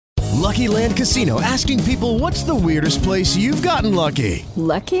Lucky Land Casino, asking people, what's the weirdest place you've gotten lucky?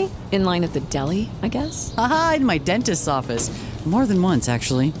 Lucky? In line at the deli, I guess? Aha, in my dentist's office. More than once,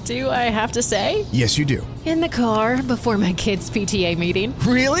 actually. Do I have to say? Yes, you do. In the car before my kids' PTA meeting.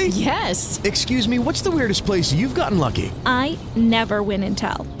 Really? Yes. Excuse me, what's the weirdest place you've gotten lucky? I never win and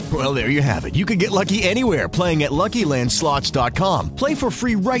tell. Well, there you have it. You can get lucky anywhere, playing at LuckyLandSlots.com. Play for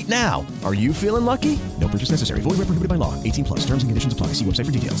free right now. Are you feeling lucky? No purchase necessary. Void where prohibited by law. 18 plus. Terms and conditions apply. See website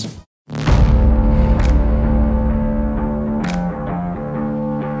for details.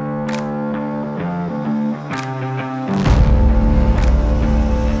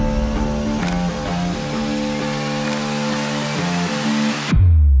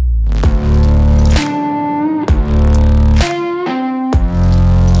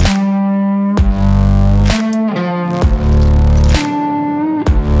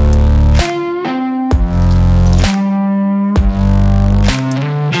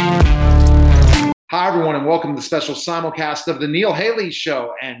 Welcome to the special simulcast of the Neil Haley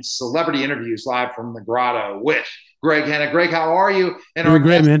Show and celebrity interviews live from the Grotto with Greg Hanna. Greg, how are you? And our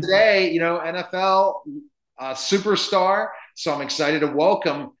guest today, NFL superstar. So I'm excited to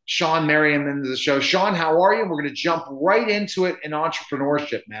welcome Shawne Merriman into the show. Shawne, how are you? And we're going to jump right into it in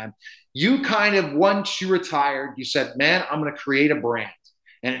entrepreneurship, man. You kind of, once you retired, you said, man, I'm going to create a brand.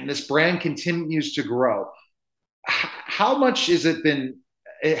 And this brand continues to grow. How much of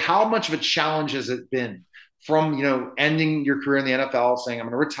a challenge has it been from, ending your career in the NFL, saying I'm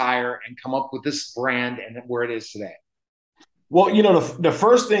going to retire and come up with this brand and where it is today? Well, the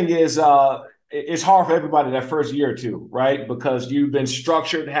first thing is it's hard for everybody that first year or two, right? Because you've been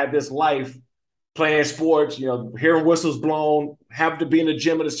structured, had this life playing sports, hearing whistles blown, have to be in the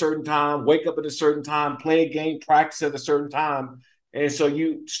gym at a certain time, wake up at a certain time, play a game, practice at a certain time. And so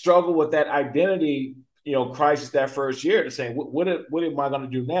you struggle with that identity, crisis that first year to saying, what am I going to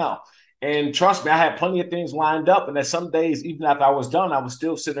do now? And trust me, I had plenty of things lined up. And then some days, even after I was done, I was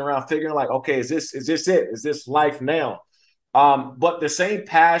still sitting around figuring like, okay, is this it? Is this life now? But the same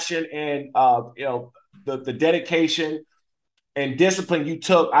passion and, the dedication and discipline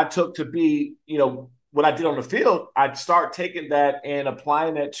I took to be, what I did on the field, I'd start taking that and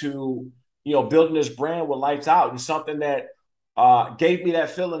applying that to, building this brand with Lights Out, and something that gave me that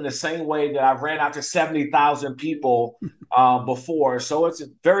feeling the same way that I ran out to 70,000 people before. So it's a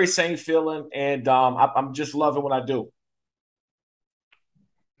very same feeling, and I'm just loving what I do.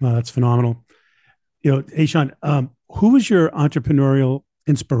 Well, that's phenomenal. Hey, Shawne, who was your entrepreneurial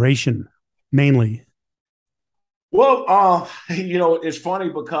inspiration mainly? Well, it's funny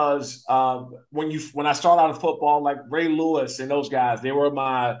because when I started out in football, like Ray Lewis and those guys, they were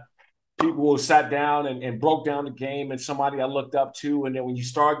my people who sat down and broke down the game, and somebody I looked up to. And then when you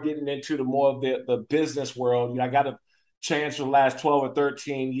start getting into the more of the business world, I got a chance for the last 12 or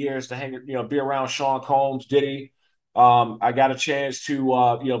 13 years to be around Sean Combs, Diddy. I got a chance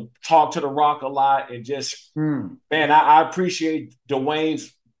to, talk to The Rock a lot, and just, man, I appreciate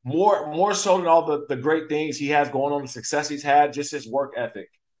Dwayne's more so than all the great things he has going on, the success he's had, just his work ethic,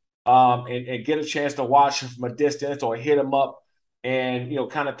 and get a chance to watch him from a distance or hit him up and,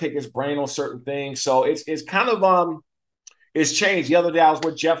 kind of pick his brain on certain things. So it's kind of, it's changed. The other day I was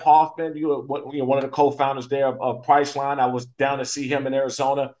with Jeff Hoffman, one of the co-founders there of Priceline. I was down to see him in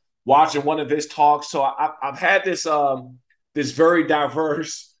Arizona, watching one of his talks. So I've had this very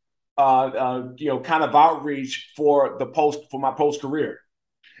diverse, kind of outreach for my post career.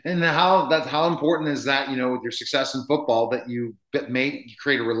 And how important is that, with your success in football, that you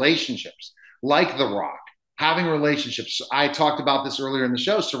created relationships like The Rock, having relationships. I talked about this earlier in the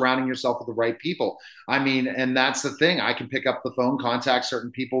show, surrounding yourself with the right people. I mean, and that's the thing. I can pick up the phone, contact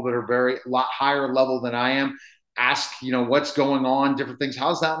certain people that are a lot higher level than I am, ask, what's going on, different things.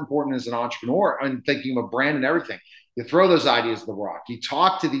 How's that important as an entrepreneur and thinking of a brand and everything? You throw those ideas to The Rock. You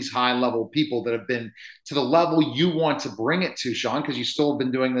talk to these high-level people that have been to the level you want to bring it to, Shawne, because you still have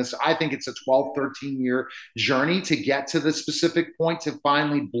been doing this. I think it's a 12, 13-year journey to get to the specific point to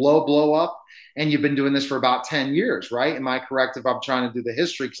finally blow up. And you've been doing this for about 10 years, right? Am I correct if I'm trying to do the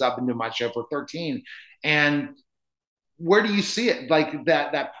history? Because I've been doing my show for 13. And where do you see it? Like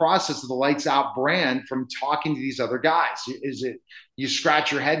that process of the Lights Out brand from talking to these other guys? Is it you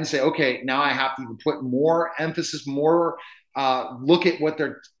scratch your head and say, okay, now I have to even put more emphasis, more look at what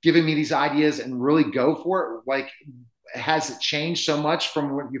they're giving me these ideas and really go for it? Like, has it changed so much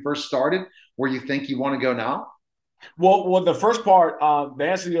from when you first started where you think you want to go now? Well, the first part, the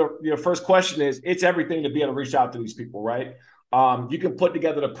answer to your first question is it's everything to be able to reach out to these people, right? You can put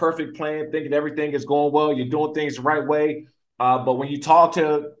together the perfect plan, thinking everything is going well, you're doing things the right way. But when you talk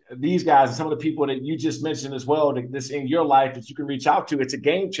to these guys and some of the people that you just mentioned as well, this in your life that you can reach out to, it's a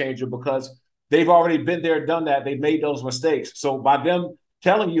game changer because they've already been there, done that. They've made those mistakes. So by them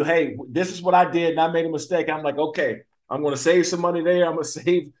telling you, hey, this is what I did and I made a mistake, I'm like, okay, I'm going to save some money there. I'm going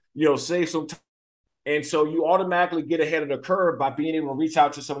to save some time. And so you automatically get ahead of the curve by being able to reach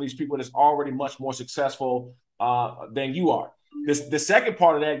out to some of these people that's already much more successful than you are. The second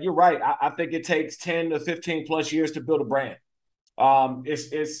part of that, you're right. I think it takes 10 to 15 plus years to build a brand. Building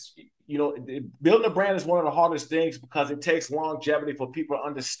a brand is one of the hardest things because it takes longevity for people to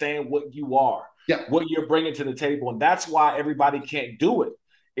understand what you are, what you're bringing to the table. And that's why everybody can't do it.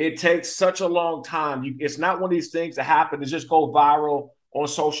 It takes such a long time. It's not one of these things that happen to just go viral on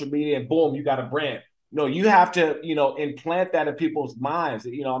social media and boom, you got a brand. No, you have to, implant that in people's minds.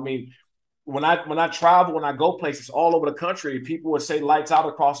 When I travel, when I go places all over the country, people would say lights out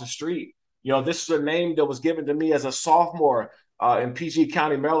across the street. This is a name that was given to me as a sophomore in PG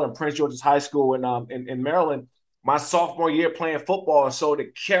County, Maryland, Prince George's High School in Maryland, my sophomore year playing football. And so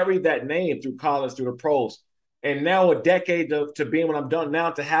to carry that name through college, through the pros, and now a decade to being when I'm done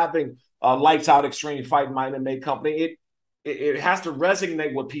now, to having Lights Out Extreme Fighting My MMA company, it has to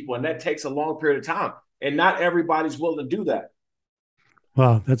resonate with people. And that takes a long period of time. And not everybody's willing to do that.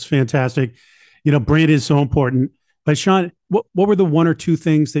 Wow, that's fantastic. Brand is so important. But Shawne, what were the one or two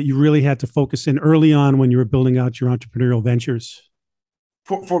things that you really had to focus in early on when you were building out your entrepreneurial ventures?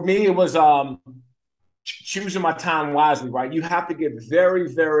 For me, it was choosing my time wisely, right? You have to get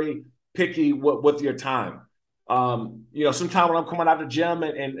very, very picky with your time. Sometimes when I'm coming out of the gym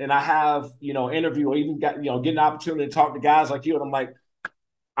and I have, interview or even get an opportunity to talk to guys like you, and I'm like,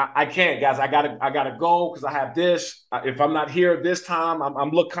 I can't, guys. I gotta go because I have this. If I'm not here at this time,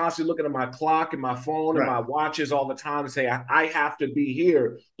 I'm constantly looking at my clock and my phone and my watches all the time and say I have to be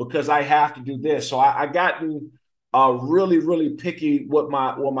here because I have to do this. So I gotten really, really picky with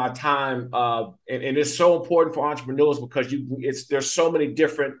my time, and it's so important for entrepreneurs because there's so many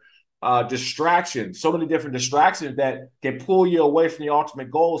different distractions that can pull you away from your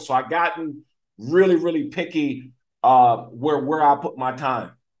ultimate goals. So I gotten really, really picky where I put my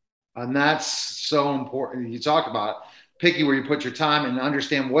time. And that's so important. You talk about picky where you put your time and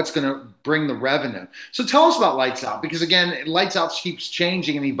understand what's going to bring the revenue. So tell us about Lights Out, because again, Lights Out keeps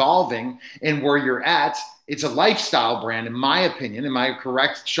changing and evolving, and where you're at, it's a lifestyle brand, in my opinion. Am I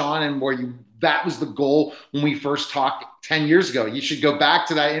correct, Shawne? And that was the goal when we first talked 10 years ago. You should go back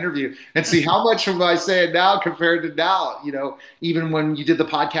to that interview and see how much am I saying now compared to now, even when you did the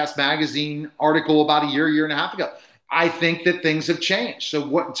Podcast Magazine article about a year and a half ago. I think that things have changed.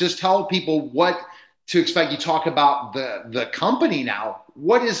 So just tell people what to expect. You talk about the company now.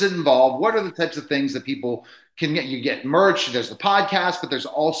 What is involved? What are the types of things that people can get? You get merch, there's the podcast, but there's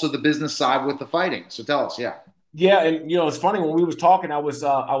also the business side with the fighting. So tell us, yeah. Yeah, and it's funny, when we was talking, I was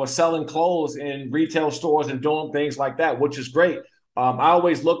selling clothes in retail stores and doing things like that, which is great. I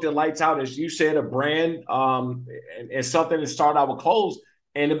always looked at Lights Out, as you said, a brand and something that started out with clothes,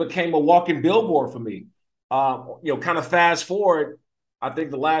 and it became a walking billboard for me. Kind of fast forward, I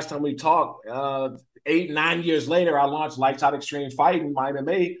think the last time we talked, 8-9 years later, I launched Lights Out Extreme Fighting, my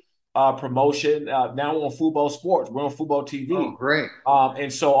MMA promotion. Now we're on Fubo Sports. We're on Fubo TV. Oh, great.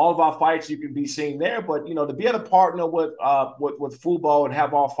 And so all of our fights you can be seen there. But, to be able to partner with Fubo and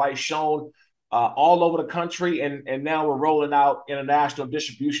have our fights shown all over the country. And now we're rolling out international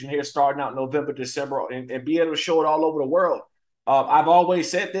distribution here starting out November, December, and be able to show it all over the world. I've always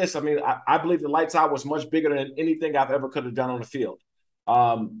said this. I believe the Lights Out was much bigger than anything I've ever could have done on the field.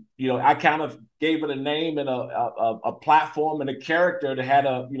 I kind of gave it a name and a platform and a character that had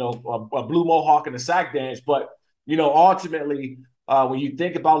a blue mohawk and a sack dance. But, ultimately, when you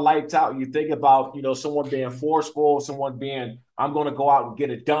think about Lights Out, you think about, someone being forceful, someone being, I'm going to go out and get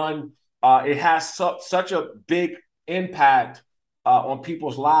it done. It has such a big impact on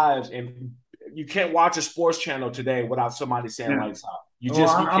people's lives. And you can't watch a sports channel today without somebody saying Lights Out.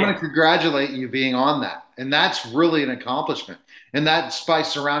 I'm going to congratulate you being on that. And that's really an accomplishment. And that's by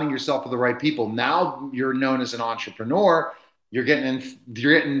surrounding yourself with the right people. Now you're known as an entrepreneur. You're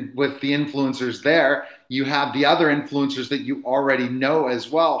getting with the influencers there. You have the other influencers that you already know as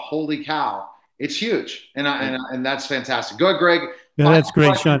well. Holy cow. It's huge. And that's fantastic. Go ahead, Greg. Yeah, that's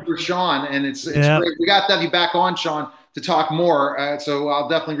great, Shawne. For Shawne. And it's great. We got to have you back on, Shawne, to talk more. So I'll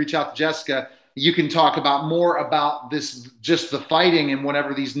definitely reach out to Jessica. You can talk about more about this, just the fighting and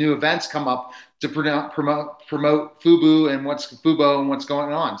whenever these new events come up to promote Fubo and what's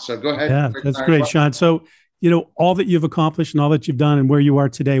going on. So go ahead. Yeah, that's great, Shawne. So, all that you've accomplished and all that you've done and where you are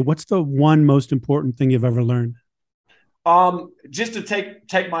today, what's the one most important thing you've ever learned? Just to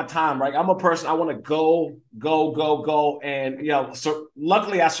take my time, right? I'm a person, I want to go. And, so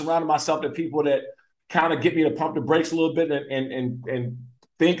luckily I surrounded myself with people that kind of get me to pump the brakes a little bit and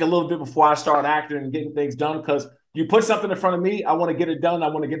think a little bit before I start acting and getting things done. Because you put something in front of me, I want to get it done. I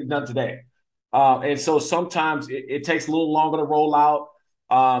want to get it done today. And so sometimes it takes a little longer to roll out.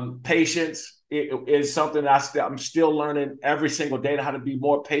 Patience is something that I'm still learning every single day, to how to be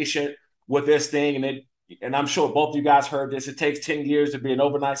more patient with this thing. And I'm sure both of you guys heard this. It takes 10 years to be an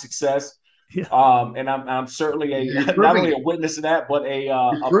overnight success. Yeah. And I'm certainly not only a witness to that, but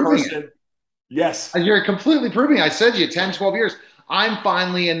a person. Yes. You're completely proving it. I said you 10, 12 years. I'm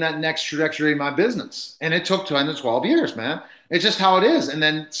finally in that next trajectory of my business. And it took 10 to 12 years, man. It's just how it is. And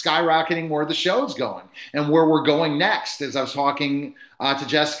then skyrocketing where the show's going and where we're going next. As I was talking to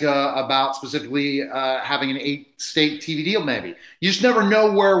Jessica about specifically having an 8-state TV deal, maybe. You just never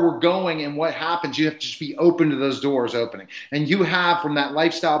know where we're going and what happens. You have to just be open to those doors opening. And you have, from that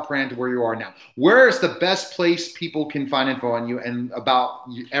lifestyle brand to where you are now. Where is the best place people can find info on you and about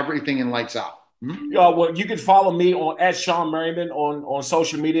everything in Lights Out? Well, you can follow me at Shawne Merriman on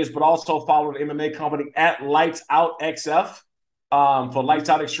social medias, but also follow the MMA company at Lights Out XF for Lights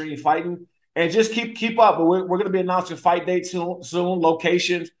Out Extreme Fighting, and just keep up. But we're going to be announcing fight dates soon,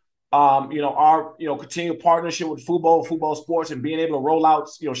 locations. Our continued partnership with Fubo Sports, and being able to roll out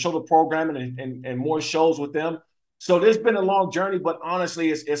show the programming and more shows with them. So there's been a long journey, but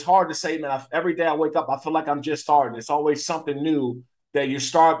honestly, it's hard to say, man. Every day I wake up, I feel like I'm just starting. It's always something new that you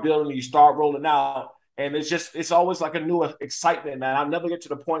start building, you start rolling out. And it's always like a new excitement, man. I never get to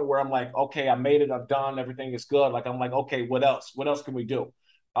the point where I'm like, okay, I made it, I'm done, everything is good. Like, I'm like, okay, what else? What else can we do?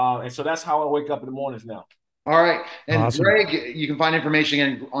 And so that's how I wake up in the mornings now. All right. And awesome. Greg, you can find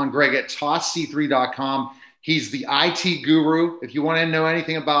information on Greg at tossc3.com. He's the IT guru. If you want to know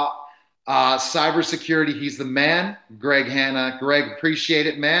anything about cybersecurity, he's the man. Greg Hanna. Greg, appreciate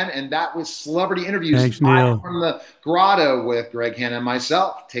it, man. And that was Celebrity Interviews. Thanks, Neil. From the Grotto with Greg Hanna and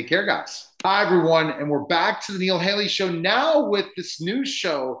myself. Take care, guys. Hi, everyone. And we're back to the Neil Haley Show now with this new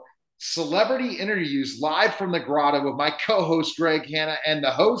show, Celebrity Interviews, live from the Grotto with my co-host, Greg Hanna, and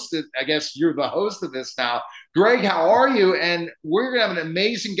the host. I guess you're the host of this now. Greg, how are you? And we're going to have an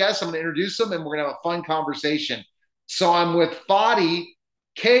amazing guest. I'm going to introduce him, and we're going to have a fun conversation. So I'm with Fadi,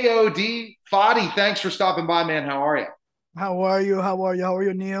 KOD. Fadi, thanks for stopping by, man. How are you? How are you? How are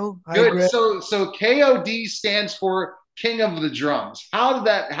you, Neil? Good. Hi, so KOD stands for King of the Drums. How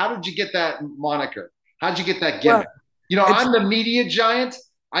did you get that moniker? How did you get that gimmick? Well, I'm the media giant.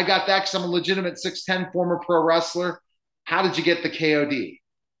 I got that because I'm a legitimate 6'10" former pro wrestler. How did you get the KOD?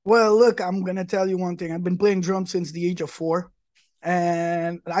 Well, look, I'm going to tell you one thing. I've been playing drums since the age of 4.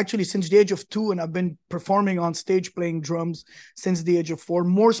 And actually since the age of 2, and I've been performing on stage playing drums since the age of 4,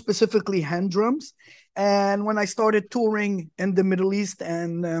 more specifically hand drums. And when I started touring in the Middle East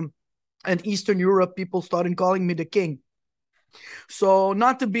and Eastern Europe, people started calling me the king. So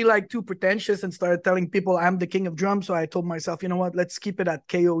not to be like too pretentious and started telling people I'm the king of drums. So I told myself, you know what, let's keep it at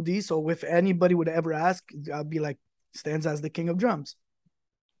KOD. So if anybody would ever ask, I'll be like, stands as the king of drums.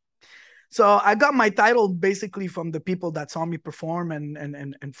 So I got my title basically from the people that saw me perform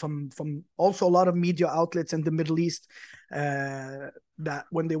and from also a lot of media outlets in the Middle East that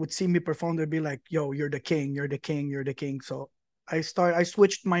when they would see me perform, they'd be like, yo, you're the king, you're the king, you're the king. So I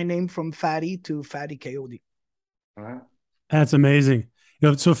switched my name from Fadi to Fadi KOD. All right. That's amazing.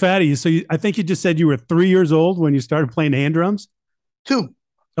 So Fadi, I think you just said you were 3 years old when you started playing hand drums? 2.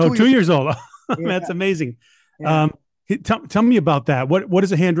 Oh, 2 years old. That's amazing. Yeah. Tell me about that. What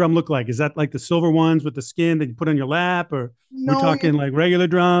does a hand drum look like? Is that like the silver ones with the skin that you put on your lap, or we're talking like regular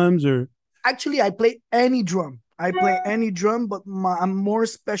drums? Or actually, I play any drum. But I'm more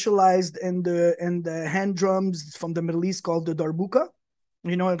specialized in the hand drums from the Middle East called the darbuka.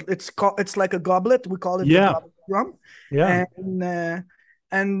 It's like a goblet. We call it the goblet drum. Yeah.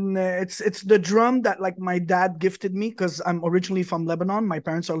 And it's the drum that like my dad gifted me because I'm originally from Lebanon. My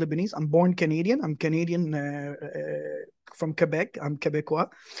parents are Lebanese. I'm born Canadian. I'm Canadian from Quebec. I'm Quebecois.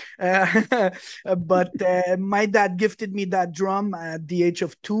 But my dad gifted me that drum at the age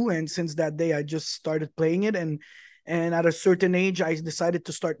of 2. And since that day, I just started playing it. And at a certain age, I decided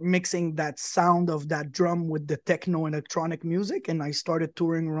to start mixing that sound of that drum with the techno and electronic music. And I started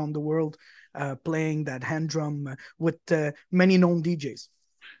touring around the world playing that hand drum with many known DJs.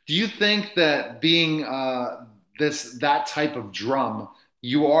 Do you think that being that type of drum,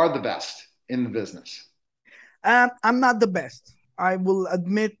 you are the best in the business? I'm not the best. I will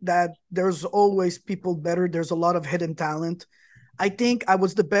admit that there's always people better. There's a lot of hidden talent. I think I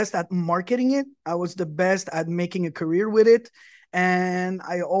was the best at marketing it. I was the best at making a career with it. And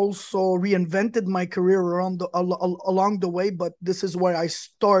I also reinvented my career along the way, but this is where I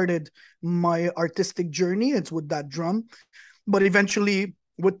started my artistic journey. It's with that drum. But eventually,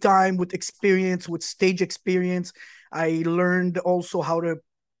 with time, with experience, with stage experience, I learned also how to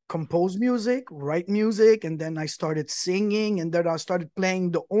compose music, write music, and then I started singing, and then I started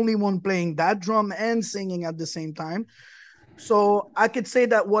playing, the only one playing that drum and singing at the same time. So I could say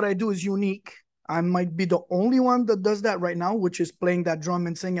that what I do is unique. I might be the only one that does that right now, which is playing that drum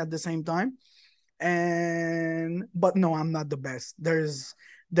and sing at the same time. But no, I'm not the best. There's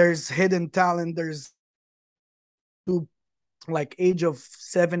hidden talent. There's who, like age of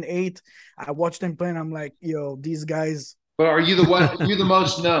 7, 8, I watch them play and I'm like, yo, these guys. But are you the one? You're the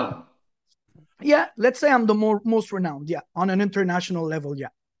most known. Yeah, let's say I'm the most renowned. Yeah, on an international level. Yeah.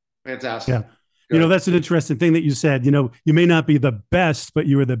 Fantastic. Yeah. That's an interesting thing that you said. You may not be the best, but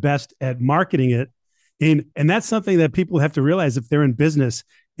you are the best at marketing it. And that's something that people have to realize if they're in business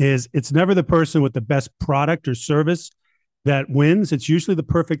is it's never the person with the best product or service that wins. It's usually the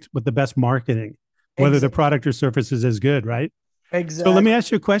perfect with the best marketing, whether the product or service is as good, right? Exactly. So let me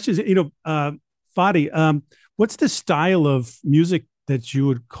ask you a question. Fadi, what's the style of music that you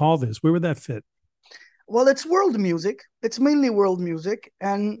would call this? Where would that fit? Well, it's world music. It's mainly world music.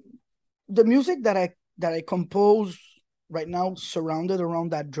 And the music that I compose right now surrounded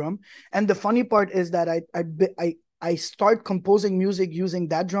around that drum. And the funny part is that I start composing music using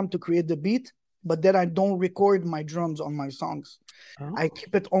that drum to create the beat, but then I don't record my drums on my songs. Oh. I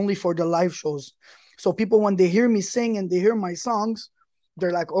keep it only for the live shows. So people, when they hear me sing and they hear my songs,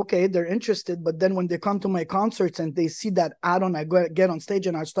 they're like, okay, they're interested. But then when they come to my concerts and they see that add-on, I get on stage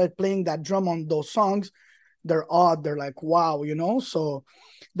and I start playing that drum on those songs, they're awed. They're like, wow, So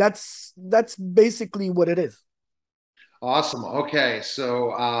that's basically what it is. Awesome. Okay,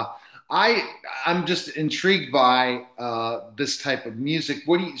 so I'm just intrigued by this type of music.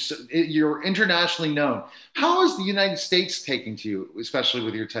 You're internationally known. How is the United States taking to you, especially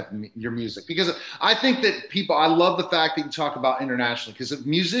with your music? Because I think that I love the fact that you talk about internationally. Because if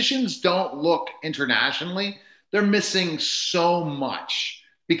musicians don't look internationally, they're missing so much.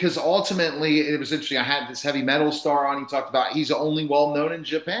 Because ultimately, it was interesting. I had this heavy metal star on. He talked about he's only well known in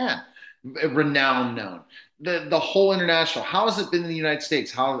Japan, renowned known. The whole international. How has it been in the United States?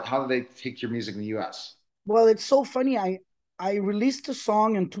 How do they take your music in the US? Well, it's so funny. I released a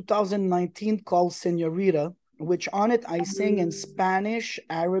song in 2019 called Senorita, which on it I sing in Spanish,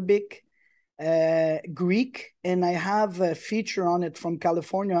 Arabic, Greek, and I have a feature on it from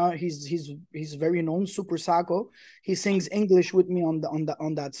California. He's very known, Super Sacco. He sings English with me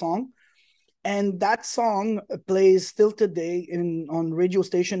on that song. And that song plays still today on radio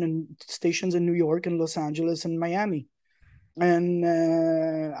stations in New York and Los Angeles and Miami.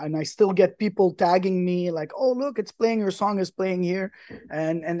 And I still get people tagging me like, oh, look, it's playing, your song is playing here.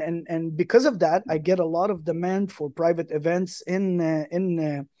 And because of that, I get a lot of demand for private events in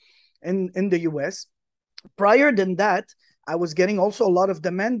the US. Prior than that, I was getting also a lot of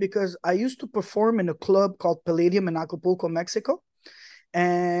demand because I used to perform in a club called Palladium in Acapulco, Mexico.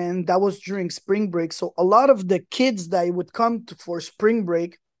 And that was during spring break. So a lot of the kids that would come for spring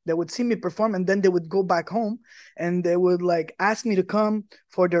break, they would see me perform and then they would go back home and they would like ask me to come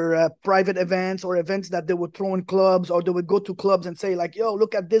for their private events or events that they would throw in clubs, or they would go to clubs and say like, yo,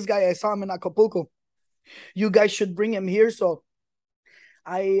 look at this guy. I saw him in Acapulco. You guys should bring him here. So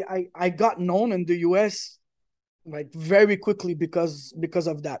I got known in the US like very quickly because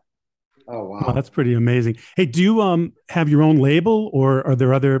of that. Oh, wow. Oh, that's pretty amazing. Hey, do you have your own label, or are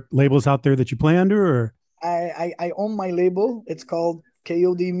there other labels out there that you play under? Or I own my label. It's called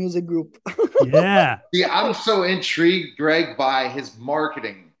KOD Music Group. Yeah. See, I'm so intrigued, Greg, by his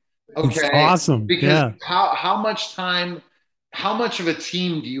marketing. Okay. It's awesome. Because how much time, how much of a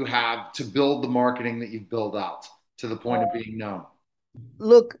team do you have to build the marketing that you've built out to the point of being known?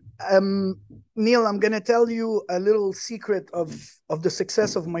 Look, Neil, I'm going to tell you a little secret of the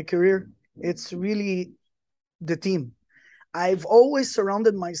success of my career. It's really the team. I've always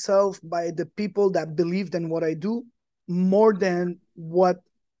surrounded myself by the people that believed in what I do more than what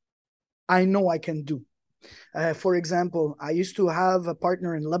I know I can do. For example, I used to have a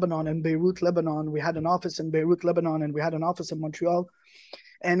partner in Lebanon, in Beirut, Lebanon. We had an office in Beirut, Lebanon, and we had an office in Montreal.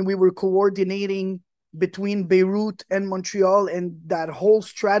 And we were coordinating between Beirut and Montreal, and that whole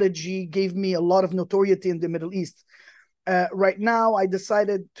strategy gave me a lot of notoriety in the Middle East. Right now, I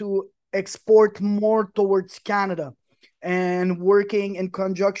decided to export more towards Canada and working in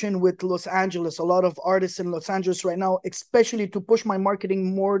conjunction with Los Angeles. A lot of artists in Los Angeles right now, especially to push my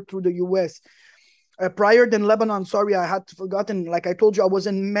marketing more through the US. Prior than Lebanon, sorry, I had forgotten. Like I told you, I was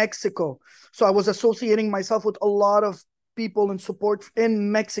in Mexico. So I was associating myself with a lot of people and support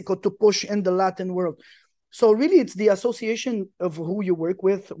in Mexico to push in the Latin world. So really, it's the association of who you work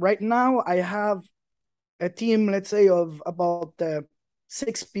with. Right now, I have a team, let's say, of about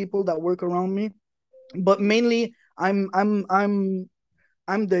 6 people that work around me, but mainly I'm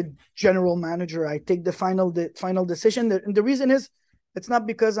the general manager. I take the final decision, and the reason is it's not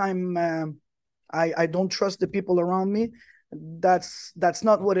because I don't trust the people around me. That's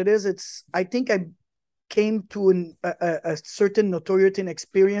not what it is. It's I think I came to a certain notoriety and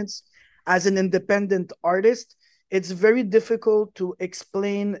experience as an independent artist. It's very difficult to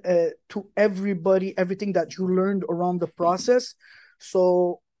explain to everybody everything that you learned around the process.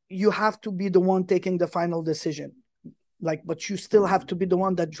 So you have to be the one taking the final decision. But you still have to be the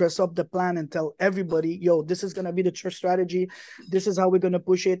one that dress up the plan and tell everybody, yo, this is going to be the church strategy. This is how we're going to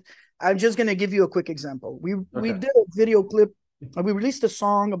push it. I'm just going to give you a quick example. We did a video clip. We released a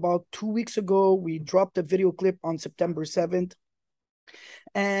song about 2 weeks ago. We dropped a video clip on September 7th.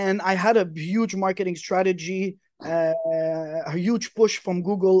 And I had a huge marketing strategy, a huge push from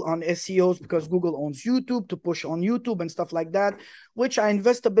Google on SEOs, because Google owns YouTube, to push on YouTube and stuff like that, which I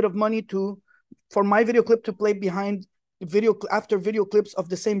invest a bit of money for my video clip to play behind video clips of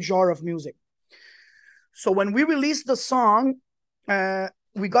the same genre of music. So when we released the song,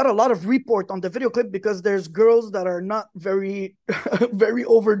 we got a lot of report on the video clip because there's girls that are not very very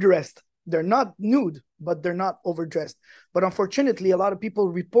overdressed. They're not nude, but they're not overdressed. But unfortunately, a lot of people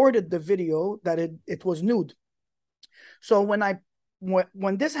reported the video that it was nude. So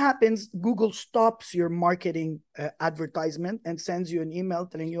when this happens, Google stops your marketing advertisement and sends you an email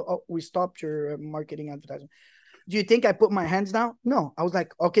telling you, oh, we stopped your marketing advertisement. Do you think I put my hands down? No. I was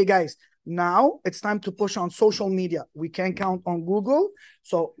like, okay, guys, now it's time to push on social media. We can't count on Google.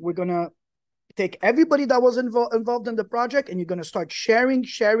 So we're going to take everybody that was involved in the project, and you're going to start sharing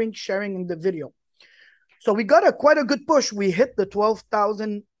in the video. So we got quite a good push. We hit the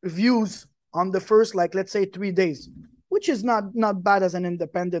 12,000 views on the first, let's say 3 days, which is not bad as an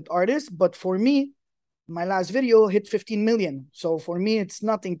independent artist. But for me, my last video hit 15 million. So for me, it's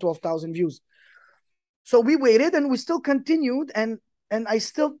nothing, 12,000 views. So we waited and we still continued, and I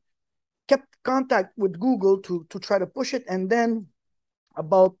still kept contact with Google to try to push it. And then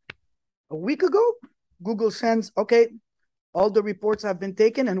about a week ago, Google sends, okay, all the reports have been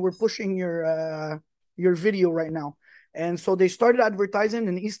taken and we're pushing your video right now. And so they started advertising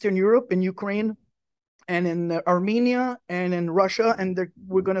in Eastern Europe, in Ukraine, and in Armenia, and in Russia. And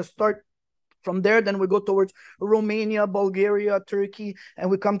we're going to start from there. Then we go towards Romania, Bulgaria, Turkey, and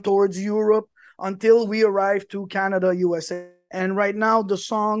we come towards Europe until we arrive to Canada, USA. And right now, the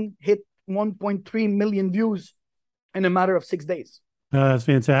song hit 1.3 million views in a matter of 6 days. That's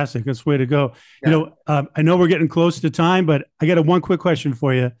fantastic. That's the way to go. Yeah. I know we're getting close to time, but I got one quick question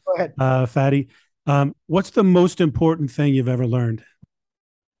for you. Go ahead. Fadi. What's the most important thing you've ever learned?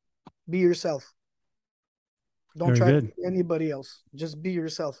 Be yourself. Don't try to be anybody else. Just be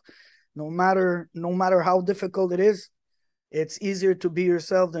yourself. No matter how difficult it is, it's easier to be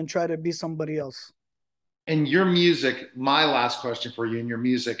yourself than try to be somebody else. And your music, my last question for you, in your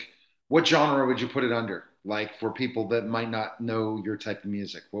music, what genre would you put it under? Like, for people that might not know your type of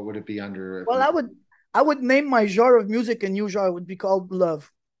music, what would it be under? Well, I would name my genre of music a new genre. Would be called love.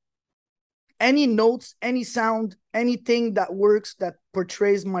 Any notes, any sound, anything that works, that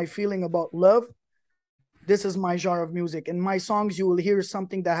portrays my feeling about love, this is my genre of music. In my songs, you will hear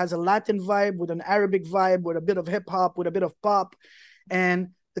something that has a Latin vibe with an Arabic vibe, with a bit of hip hop, with a bit of pop. And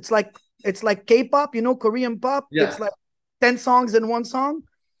it's like K-pop, Korean pop. Yeah. It's like 10 songs in one song.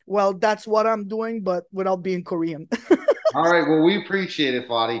 Well, that's what I'm doing, but without being Korean. All right. Well, we appreciate it,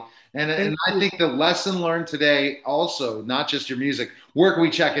 Fadi. And I think the lesson learned today also, not just your music, where can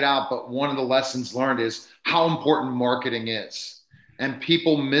we check it out? But one of the lessons learned is how important marketing is. And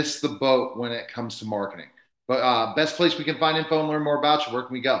people miss the boat when it comes to marketing. But best place we can find info and learn more about you, where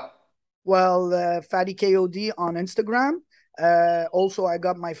can we go? Well, Fadi KOD on Instagram. Also, I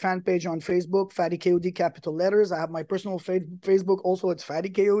got my fan page on Facebook, Fadi KOD, capital letters. I have my personal Facebook. Also, it's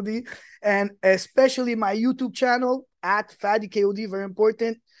Fadi KOD. And especially my YouTube channel at Fadi KOD. Very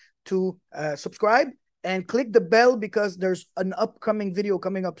important to subscribe and click the bell, because there's an upcoming video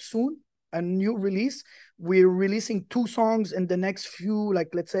coming up soon, a new release. We're releasing 2 songs in the next few,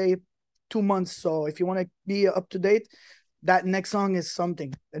 let's say 2 months. So if you want to be up to date, that next song is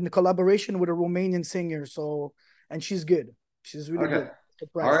something in the collaboration with a Romanian singer. So, and she's good. She's really good.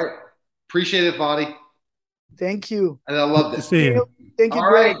 All right. Appreciate it, Fadi. Thank you. And I love this. See you. Thank you, All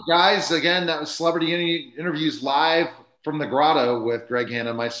Greg. right, guys. Again, that was Celebrity Interviews live from the Grotto with Greg Hanna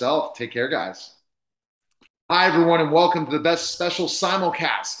and myself. Take care, guys. Hi, everyone, and welcome to the best special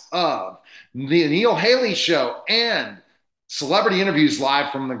simulcast of the Neil Haley Show and Celebrity interviews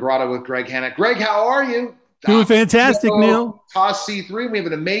live from the Grotto with Greg Hanna. Greg, how are you? Doing fantastic, Neil. Toss C3. We have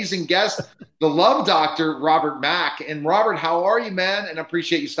an amazing guest, the love doctor, Robert Mack. And Robert, how are you, man? And I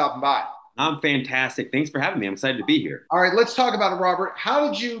appreciate you stopping by. I'm fantastic. Thanks for having me. I'm excited to be here. All right, let's talk about it, Robert. How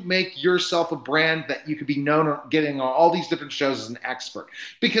did you make yourself a brand that you could be known on getting on all these different shows as an expert?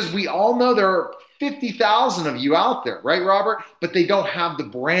 Because we all know there are 50,000 of you out there, right, Robert? But they don't have the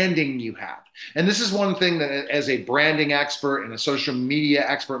branding you have. And this is one thing that as a branding expert and a social media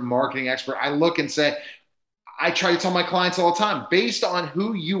expert, marketing expert, I look and say, I try to tell my clients all the time, based on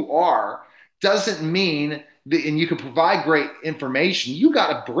who you are, doesn't mean that, and you can provide great information, you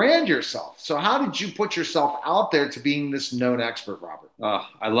got to brand yourself. So how did you put yourself out there to being this known expert, Robert? Oh,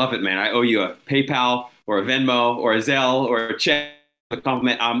 I love it, man. I owe you a PayPal or a Venmo or a Zelle or a check, a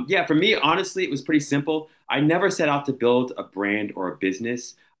compliment. Yeah, for me, honestly, it was pretty simple. I never set out to build a brand or a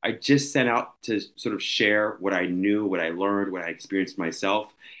business. I just set out to sort of share what I knew, what I learned, what I experienced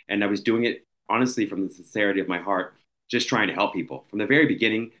myself. And I was doing it honestly from the sincerity of my heart, just trying to help people. From the very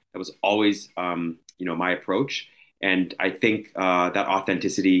beginning, that was always, my approach. And I think that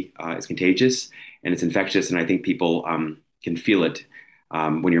authenticity is contagious and it's infectious. And I think people can feel it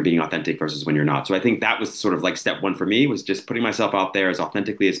when you're being authentic versus when you're not. So I think that was sort of like step one for me, was just putting myself out there as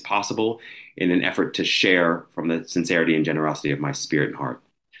authentically as possible in an effort to share from the sincerity and generosity of my spirit and heart.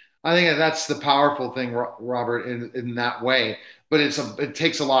 I think that's the powerful thing, Robert, in that way. But it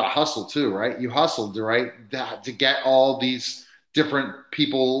takes a lot of hustle too, right? You hustled, right, to get all these different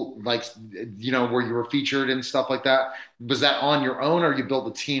people, like, where you were featured and stuff like that. Was that on your own, or you built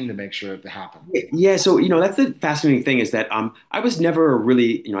a team to make sure it happened? Yeah, so that's the fascinating thing, is that I was never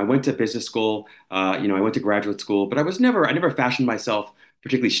really, I went to business school, I went to graduate school, but I never fashioned myself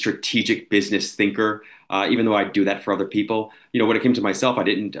particularly strategic business thinker, even though I do that for other people. When it came to myself, I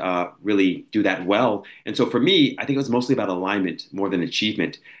didn't really do that well. And so for me, I think it was mostly about alignment more than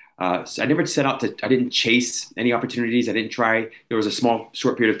achievement. So I never set out I didn't chase any opportunities. I didn't try. There was a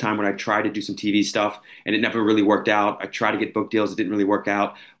short period of time when I tried to do some TV stuff and it never really worked out. I tried to get book deals. It didn't really work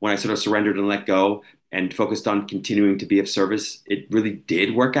out. When I sort of surrendered and let go and focused on continuing to be of service, it really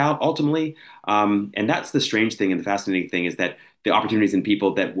did work out ultimately. And that's the strange thing and the fascinating thing, is that the opportunities and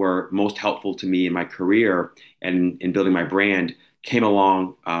people that were most helpful to me in my career and in building my brand came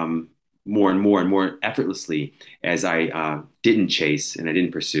along more and more and more effortlessly as I didn't chase and I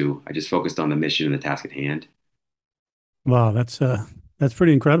didn't pursue. I just focused on the mission and the task at hand. Wow, that's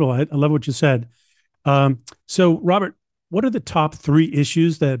pretty incredible. I love what you said. So, Robert, what are the top 3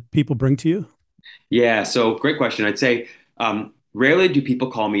 issues that people bring to you? Yeah, so great question. I'd say rarely do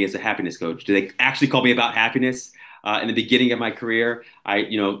people call me as a happiness coach. Do they actually call me about happiness? In the beginning of my career, I,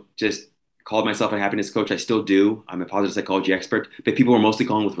 just called myself a happiness coach. I still do. I'm a positive psychology expert, but people were mostly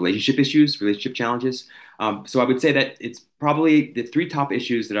calling with relationship issues, relationship challenges. So I would say that it's probably the 3 top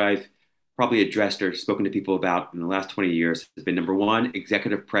issues that I've probably addressed or spoken to people about in the last 20 years has been, number one,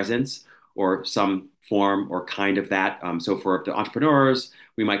 executive presence, or some form or kind of that. So for the entrepreneurs,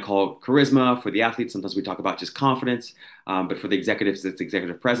 we might call it charisma. For the athletes, sometimes we talk about just confidence. But for the executives, it's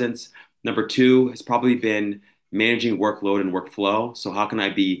executive presence. Number 2 has probably been managing workload and workflow. So how can I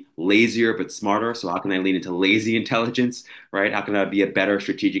be lazier but smarter? So how can I lean into lazy intelligence, right? How can I be a better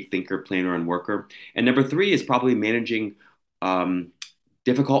strategic thinker, planner, and worker? And number 3 is probably managing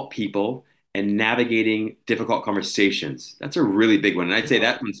difficult people and navigating difficult conversations. That's a really big one. And I'd say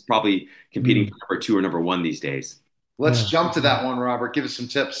that one's probably competing for number 2 or number 1 these days. Let's jump to that one, Robert. Give us some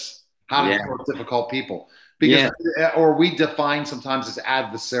tips. How to deal with difficult people. Because, or we define sometimes as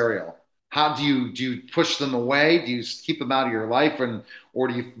adversarial. How do you push them away? Do you keep them out of your life, or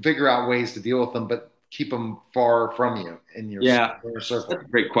do you figure out ways to deal with them, but keep them far from you in your circle? That's a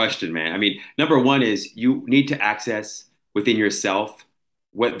great question, man. I mean, number 1 is you need to access within yourself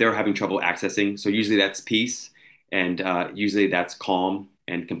what they're having trouble accessing. So usually that's peace, and usually that's calm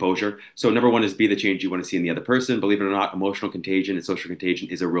and composure. So number 1 is be the change you want to see in the other person. Believe it or not, emotional contagion and social contagion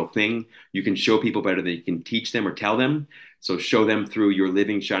is a real thing. You can show people better than you can teach them or tell them. So show them through your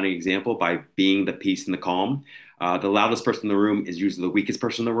living, shining example by being the peace and the calm. The loudest person in the room is usually the weakest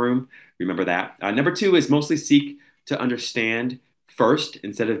person in the room. Remember that. Number 2 is mostly seek to understand first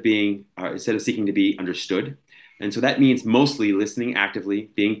instead of seeking to be understood. And so that means mostly listening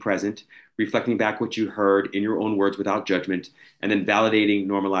actively, being present, reflecting back what you heard in your own words without judgment, and then validating,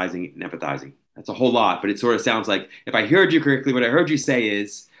 normalizing, and empathizing. That's a whole lot, but it sort of sounds like, if I heard you correctly, what I heard you say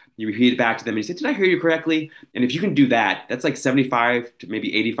is, you repeat it back to them and you say, did I hear you correctly? And if you can do that, that's like 75 to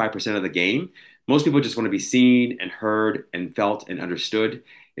maybe 85% of the game. Most people just want to be seen and heard and felt and understood.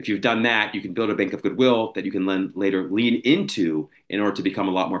 If you've done that, you can build a bank of goodwill that you can later lean into in order to become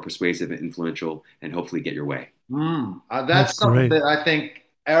a lot more persuasive and influential and hopefully get your way. That's That's something great. that I think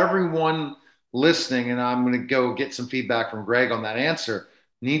everyone listening, and I'm going to go get some feedback from Greg on that answer,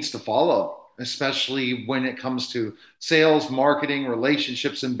 needs to follow, especially when it comes to sales, marketing,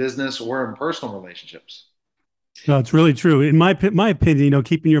 relationships in business, or in personal relationships. No, it's really true. In my opinion,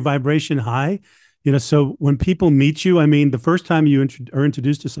 keeping your vibration high, so when people meet you, I mean, the first time you are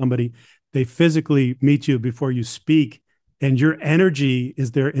introduced to somebody, they physically meet you before you speak, and your energy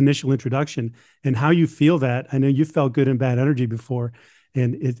is their initial introduction, and how you feel that. I know you felt good and bad energy before,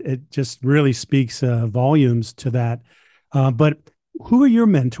 and it just really speaks volumes to that. But who are your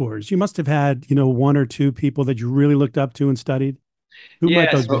mentors? You must have had, one or two people that you really looked up to and studied. Who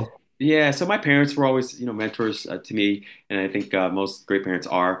might Yeah, those be? so my parents were always, mentors to me, and I think most great parents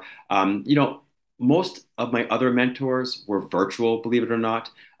are. Most of my other mentors were virtual, believe it or not.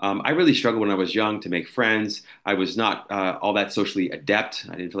 I really struggled when I was young to make friends. I was not all that socially adept.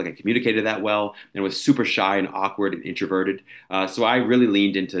 I didn't feel like I communicated that well, and was super shy and awkward and introverted. So I really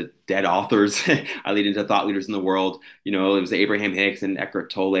leaned into dead authors. I leaned into thought leaders in the world. It was Abraham Hicks and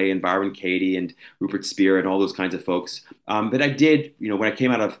Eckhart Tolle and Byron Katie and Rupert Spear and all those kinds of folks. But I did, when I came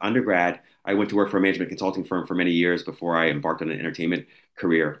out of undergrad, I went to work for a management consulting firm for many years before I embarked on an entertainment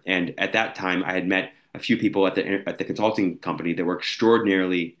career. And at that time, I had met a few people at the consulting company that were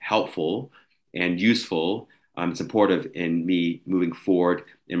extraordinarily helpful and useful, supportive in me moving forward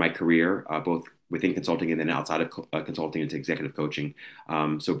in my career, both within consulting and then outside of consulting into executive coaching.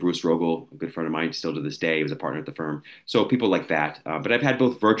 So Bruce Rogel, a good friend of mine, still to this day, was a partner at the firm. So people like that. But I've had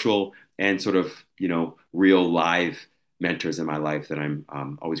both virtual and sort of real live mentors in my life that I'm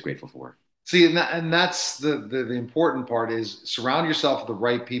always grateful for. See, and that's the important part is surround yourself with the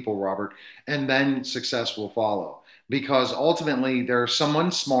right people, Robert, and then success will follow. Because ultimately, there's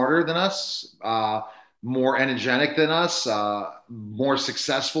someone smarter than us, more energetic than us, more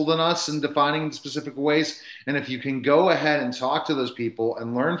successful than us in defining specific ways. And if you can go ahead and talk to those people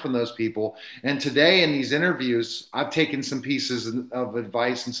and learn from those people, and today in these interviews, I've taken some pieces of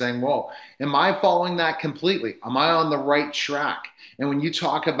advice and saying, well, am I following that completely? Am I on the right track? And when you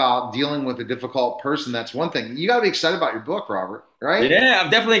talk about dealing with a difficult person, that's one thing. You got to be excited about your book, Robert, right? Yeah,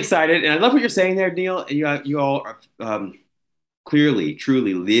 I'm definitely excited, and I love what you're saying there, Neil. You all are clearly,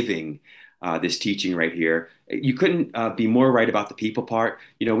 truly living this teaching right here. You couldn't be more right about the people part.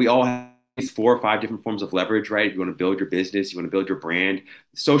 We all have these 4 or 5 different forms of leverage, right? If you want to build your business, you want to build your brand.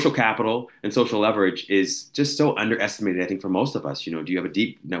 Social capital and social leverage is just so underestimated, I think, for most of us. Do you have a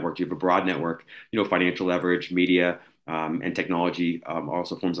deep network? Do you have a broad network? Financial leverage, media. And technology are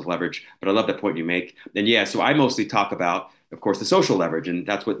also forms of leverage. But I love that point you make. And yeah, so I mostly talk about, of course, the social leverage, and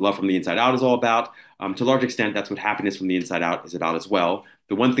that's what Love from the Inside Out is all about. To a large extent, that's what Happiness from the Inside Out is about as well.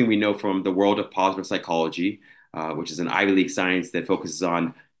 The one thing we know from the world of positive psychology, which is an Ivy League science that focuses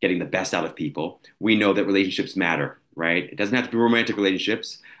on getting the best out of people, we know that relationships matter, right? It doesn't have to be romantic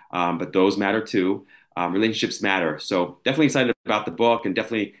relationships, but those matter too. Relationships matter. So definitely excited about the book and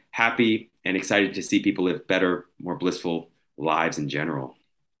definitely happy and excited to see people live better, more blissful lives in general.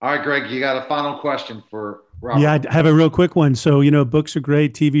 All right, Greg, you got a final question for Yeah, Robert. I have a real quick one. So, books are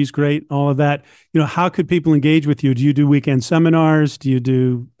great, TV's great, all of that. How could people engage with you? Do you do weekend seminars? Do you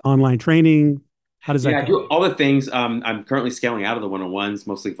do online training? How does that Yeah, I go? do all the things. I'm currently scaling out of the one-on-ones,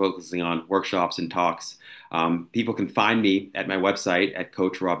 mostly focusing on workshops and talks. People can find me at my website at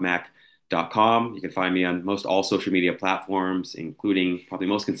coachrobmack.com. You can find me on most all social media platforms, including probably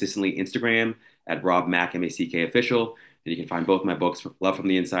most consistently Instagram at Rob Mack, Mack official. And you can find both my books, Love from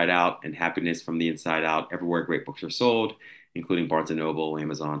the Inside Out and Happiness from the Inside Out, everywhere great books are sold, including Barnes& and Noble,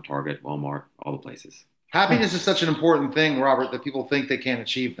 Amazon, Target, Walmart, all the places. Happiness is such an important thing, Robert, that people think they can't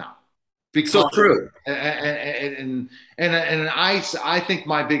achieve now. So Because true. and I think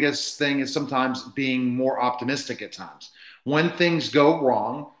my biggest thing is sometimes being more optimistic at times. When things go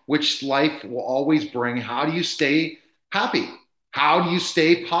wrong, which life will always bring, how do you stay happy? How do you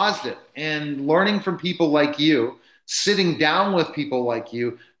stay positive? And learning from people like you, sitting down with people like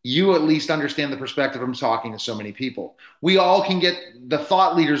you at least understand the perspective from talking to so many people. We all can get the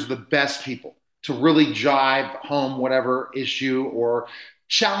thought leaders, are the best people to really drive home whatever issue or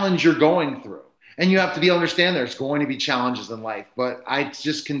challenge you're going through. And you have to be able to understand there's going to be challenges in life. But I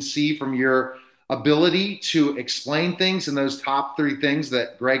just can see from your ability to explain things in those top 3 things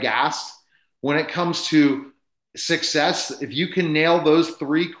that Greg asked, when it comes to success, if you can nail those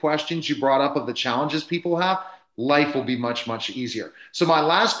 3 questions you brought up of the challenges people have, life will be much, much easier. So my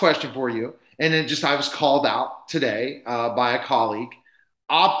last question for you, and it just, I was called out today by a colleague,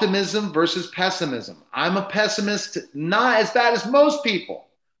 optimism versus pessimism. I'm a pessimist, not as bad as most people,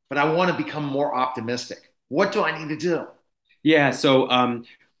 but I want to become more optimistic. What do I need to do? Yeah, so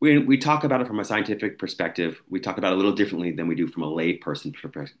we talk about it from a scientific perspective. We talk about it a little differently than we do from a lay person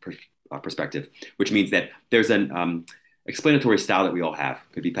perspective, which means that there's an explanatory style that we all have.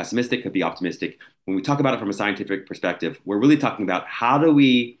 Could be pessimistic, could be optimistic. When we talk about it from a scientific perspective, we're really talking about how do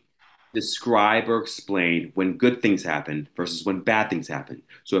we describe or explain when good things happen versus when bad things happen.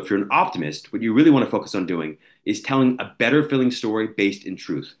 So if you're an optimist, what you really want to focus on doing is telling a better feeling story based in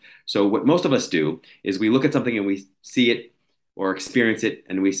truth. So what most of us do is we look at something and we see it or experience it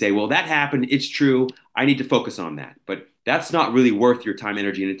and we say, well, that happened, it's true, I need to focus on that. But that's not really worth your time,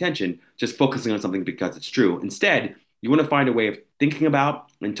 energy, and attention, just focusing on something because it's true. Instead, you want to find a way of thinking about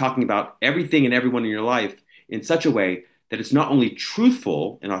and talking about everything and everyone in your life in such a way that it's not only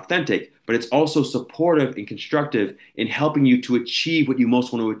truthful and authentic, but it's also supportive and constructive in helping you to achieve what you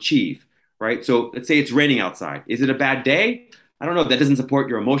most want to achieve, right? So let's say it's raining outside. Is it a bad day? I don't know. That doesn't support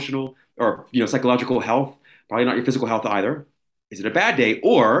your emotional or psychological health, probably not your physical health either. Is it a bad day?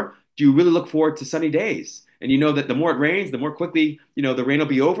 Or do you really look forward to sunny days? And you know that the more it rains, the more quickly, the rain will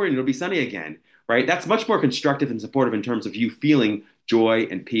be over and it'll be sunny again, right? That's much more constructive and supportive in terms of you feeling joy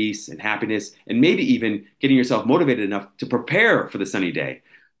and peace and happiness, and maybe even getting yourself motivated enough to prepare for the sunny day,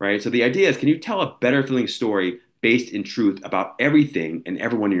 right? So the idea is, can you tell a better feeling story based in truth about everything and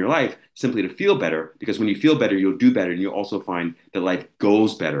everyone in your life simply to feel better? Because when you feel better, you'll do better, and you'll also find that life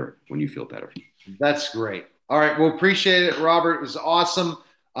goes better when you feel better. That's great. All right. Well, appreciate it, Robert. It was awesome.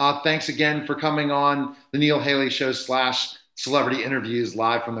 Thanks again for coming on the Neil Haley Show / Celebrity Interviews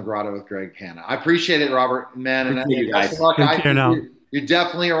live from the Grotto with Greg Hanna. I appreciate it, Robert, man. Appreciate you guys. Take care now. You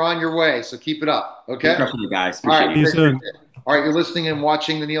definitely are on your way, so keep it up. Okay. You guys. All right. See you soon. All right. You're listening and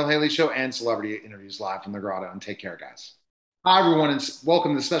watching the Neil Haley Show and Celebrity Interviews live from the Grotto, and take care, guys. Hi, everyone, and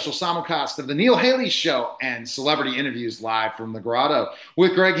welcome to the special simulcast of the Neil Haley Show and Celebrity Interviews live from the Grotto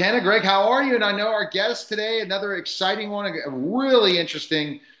with Greg Hanna. Greg, how are you? And I know our guest today, another exciting one, a really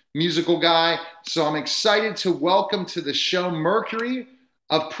interesting musical guy. So I'm excited to welcome to the show Mercury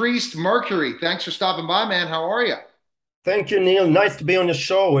of Priest Mercury. Thanks for stopping by, man. How are you? Thank you, Neil. Nice to be on your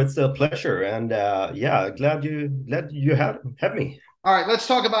show. It's a pleasure, and glad you have me. All right, let's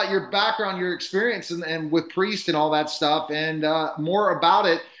talk about your background, your experience, and with Priest and all that stuff, and more about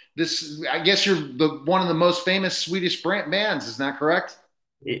it. I guess you're one of the most famous Swedish bands. Isn't that correct?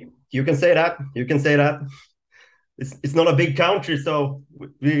 You can say that. You can say that. It's not a big country, so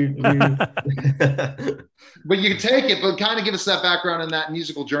we but you can take it. But kind of give us that background and that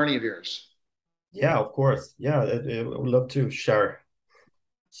musical journey of yours. Yeah, of course. Yeah, I would love to share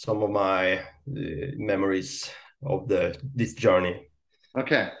some of my memories of this journey.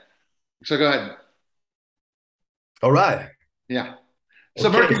 Okay, so go ahead. All right. Yeah. So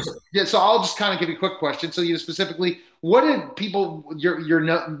okay. Mercury, so I'll just kind of give you a quick question. So specifically, what did people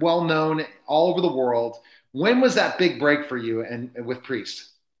you're well known all over the world? When was that big break for you and with Priest?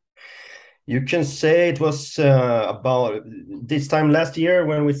 You can say it was about this time last year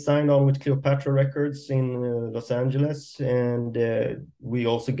when we signed on with Cleopatra Records in Los Angeles, and we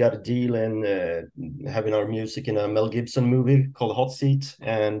also got a deal in having our music in a Mel Gibson movie called Hot Seat,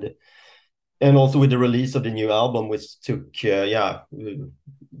 and also with the release of the new album, which took when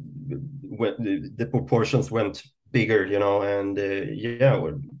the proportions went bigger, and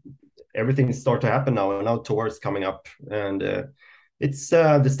everything started to happen now, and now tours coming up, and it's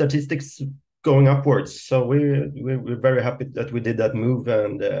the statistics going upwards. So we're very happy that we did that move,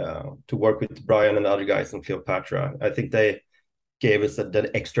 and to work with Brian and other guys in Cleopatra. I think they gave us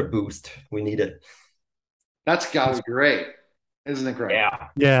that extra boost we needed. That's got to be great, isn't it great?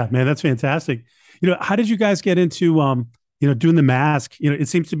 Yeah, man, that's fantastic. How did you guys get into doing the mask? It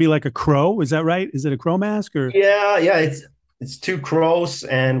seems to be like a crow. Is that right? Is it a crow mask or? Yeah, it's two crows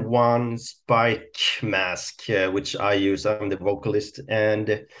and one spike mask, which I use. I'm the vocalist,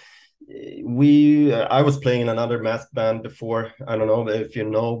 and I was playing in another mask band before. I don't know if you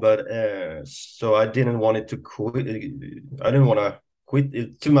know, but so I didn't want it to quit. I didn't want to quit.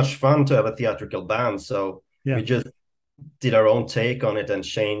 It's too much fun to have a theatrical band, so we just did our own take on it and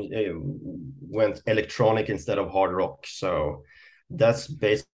went electronic instead of hard rock. So that's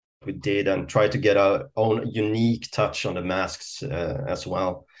basically we did, and try to get our own unique touch on the masks as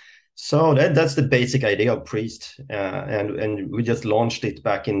well. So that's the basic idea of Priest, and we just launched it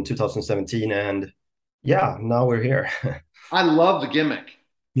back in 2017, and now we're here. I love the gimmick.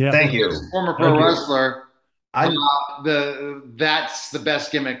 Yeah, thank you. As a former pro wrestler, that's the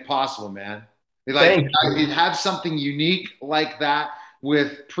best gimmick possible, man. Like you have something unique like that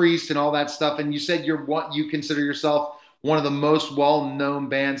with Priest and all that stuff, and you said you consider yourself one of the most well-known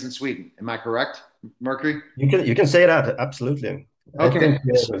bands in Sweden. Am I correct, Mercury? You can say that, absolutely. I Okay. think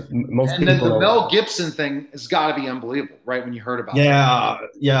most And then people the know. Mel Gibson thing has got to be unbelievable, right? When you heard about Yeah,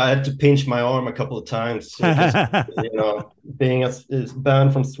 yeah, I had to pinch my arm a couple of times because being a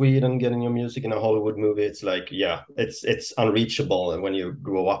band from Sweden, getting your music in a Hollywood movie, it's like, yeah, it's unreachable when you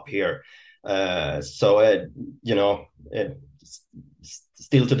grow up here. You know,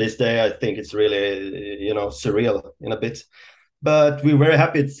 still to this day, I think it's really, surreal in a bit. But we were very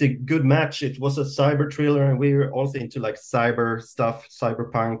happy. It's a good match. It was a cyber thriller, and we were also into like cyber stuff,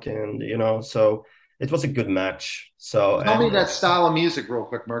 cyberpunk, and so it was a good match. So Tell me that style of music real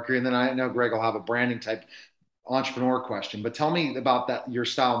quick, Mercury, and then I know Greg will have a branding type entrepreneur question, but tell me about that your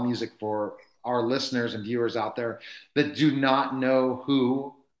style of music for our listeners and viewers out there that do not know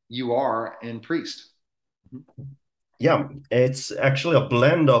who you are in Priest. Yeah, it's actually a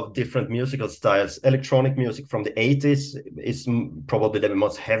blend of different musical styles. Electronic music from the 80s is probably the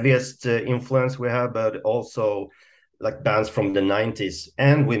most heaviest influence we have, but also like bands from the 90s.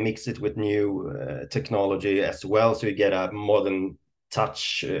 And we mix it with new technology as well. So you get a modern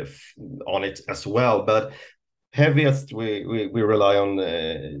touch on it as well. But heaviest, we rely on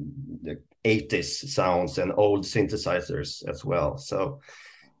the 80s sounds and old synthesizers as well. So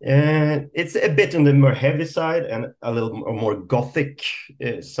it's a bit on the more heavy side and a little more gothic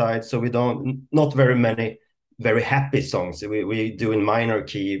side. So we not very many very happy songs. We do in minor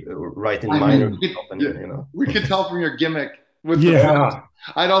key, right in minor key. We could tell from your gimmick with the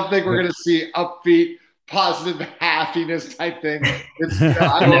I don't think we're going to see upbeat, positive happiness type thing.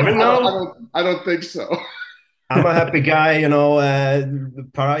 I don't think so. I'm a happy guy,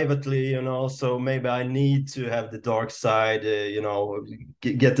 privately, so maybe I need to have the dark side,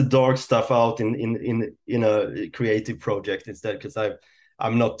 get the dark stuff out in a creative project instead, because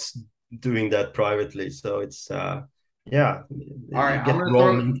I'm not doing that privately. So it's yeah. All right, I'm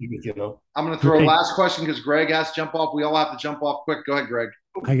gonna throw a last question because Greg has to jump off. We all have to jump off quick. Go ahead, Greg.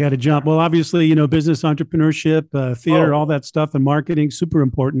 I got to jump. Well, obviously, business, entrepreneurship, theater, all that stuff, and marketing, super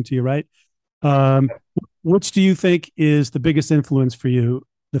important to you, right? Which do you think is the biggest influence for you?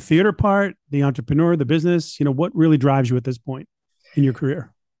 The theater part, the entrepreneur, the business? What really drives you at this point in your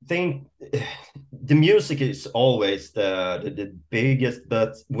career? I think the music is always the biggest,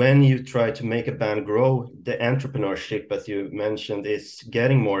 but when you try to make a band grow, the entrepreneurship, as you mentioned, is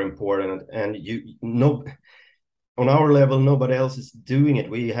getting more important. And on our level, nobody else is doing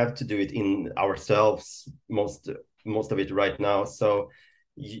it. We have to do it in ourselves, most of it right now. So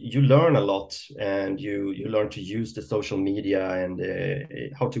you learn a lot, and you learn to use the social media and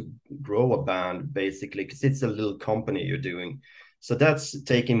how to grow a band, basically, because it's a little company you're doing. So that's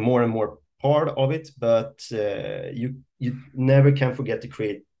taking more and more part of it, but you never can forget the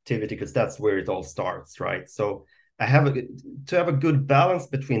creativity, because that's where it all starts, right? So to have a good balance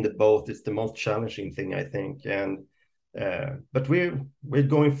between the both is the most challenging thing, I think. And but we're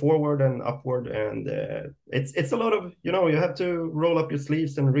going forward and upward, and it's a lot of you have to roll up your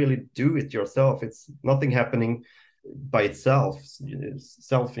sleeves and really do it yourself. It's nothing happening by itself. So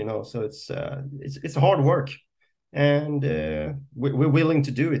it's hard work, and we're willing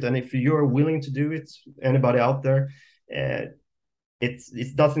to do it. And if you're willing to do it, anybody out there, it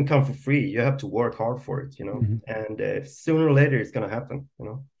doesn't come for free. You have to work hard for it, and sooner or later it's gonna happen.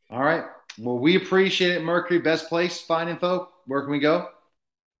 All right. Well, we appreciate it, Mercury. Best place to find info. Where can we go?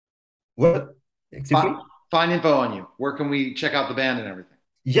 What? Excuse me? Find info on you. Where can we check out the band and everything?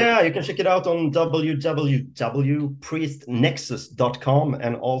 Yeah, you can check it out on www.priestnexus.com,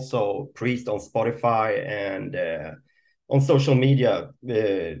 and also Priest on Spotify, and on social media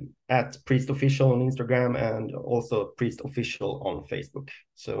at Priest Official on Instagram, and also Priest Official on Facebook.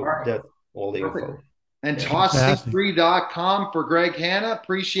 So that's all the info. And tossc3.com for Greg Hanna.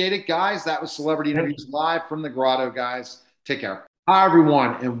 Appreciate it, guys. That was Celebrity Interviews live from the Grotto, guys. Take care. Hi,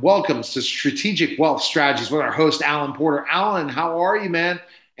 everyone, and welcome to Strategic Wealth Strategies with our host, Alan Porter. Alan, how are you, man?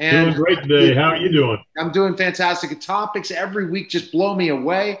 Doing great today. How are you doing? I'm doing fantastic. The topics every week just blow me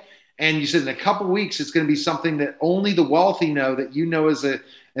away. And you said in a couple of weeks, it's going to be something that only the wealthy know, that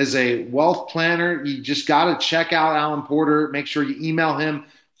as a wealth planner. You just got to check out Alan Porter. Make sure you email him.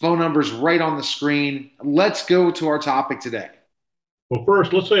 Phone number's right on the screen. Let's go to our topic today. Well,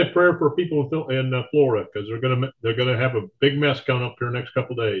 first, let's say a prayer for people in Florida, because they're gonna have a big mess coming up here the next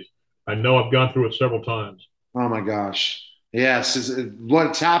couple of days. I know I've gone through it several times. Oh my gosh, yes!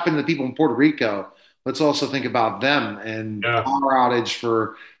 What's happened to people in Puerto Rico? Let's also think about them and power outage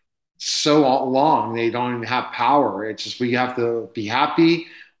for so long. They don't even have power. It's just we have to be happy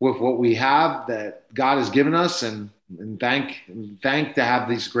with what we have that God has given us, and thank to have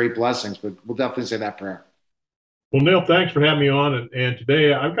these great blessings. But we'll definitely say that prayer. Well, Neil, thanks for having me on. And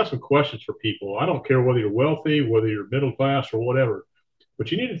today I've got some questions for people. I don't care whether you're wealthy, whether you're middle class, or whatever,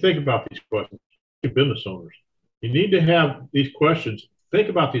 but you need to think about these questions. Business owners, you need to have these questions, think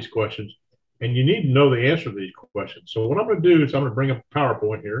about these questions, and you need to know the answer to these questions. So what I'm going to do is I'm going to bring up a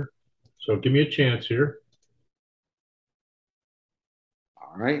PowerPoint here. So give me a chance here.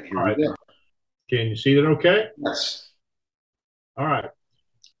 All right. All right. Can you see that okay? Yes. All right.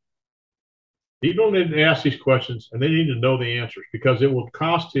 People need to ask these questions, and they need to know the answers, because it will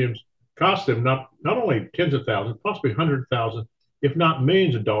cost them not only tens of thousands, possibly 100,000, if not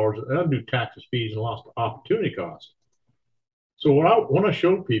millions of dollars, undue taxes, fees, and lost opportunity costs. So what I want to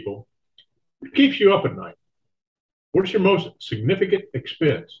show people, what keeps you up at night? What's your most significant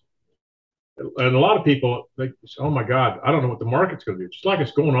expense? And a lot of people think, oh my God, I don't know what the market's going to do. Just like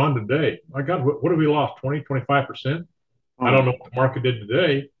it's going on today. My God, what have we lost? 20, 25%? I don't know what the market did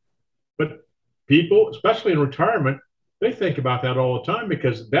today. But people, especially in retirement, they think about that all the time,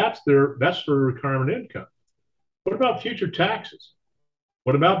 because that's their retirement income. What about future taxes?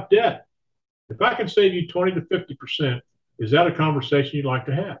 What about debt? If I can save you 20 to 50%, is that a conversation you'd like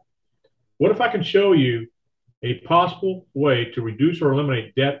to have? What if I can show you a possible way to reduce or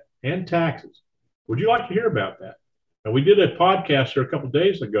eliminate debt and taxes? Would you like to hear about that? Now, we did a podcast here a couple of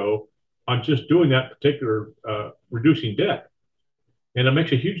days ago on just doing that particular reducing debt. And it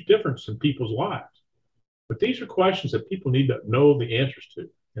makes a huge difference in people's lives. But these are questions that people need to know the answers to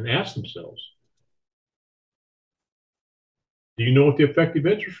and ask themselves. Do you know what the effective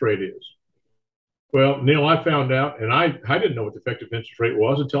interest rate is? Well, Neil, I found out, and I didn't know what the effective interest rate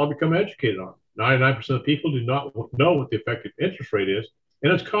was until I became educated on it. 99% of people do not know what the effective interest rate is,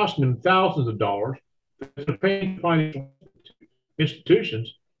 and it's costing them thousands of dollars to pay financial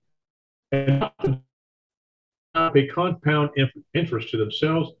institutions and not to pay compound interest to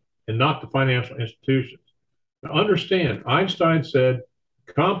themselves and not to financial institutions. Now, understand, Einstein said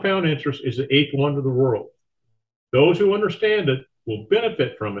compound interest is the eighth wonder of the world. Those who understand it will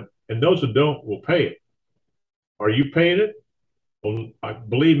benefit from it, and those who don't will pay it. Are you paying it? Well,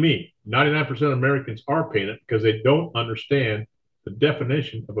 believe me, 99% of Americans are paying it because they don't understand the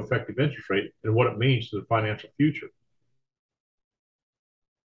definition of effective interest rate and what it means to the financial future.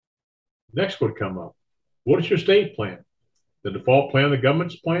 Next would come up. What is your estate plan? The default plan, the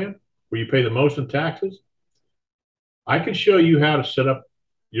government's plan, where you pay the most in taxes? I can show you how to set up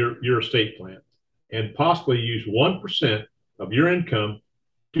your estate plan and possibly use 1% of your income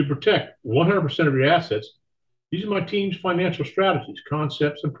to protect 100% of your assets. These are my team's financial strategies,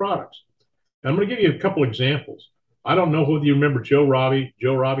 concepts, and products. And I'm going to give you a couple examples. I don't know whether you remember Joe Robbie. He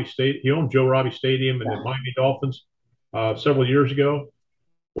owned Joe Robbie Stadium and the Miami Dolphins several years ago.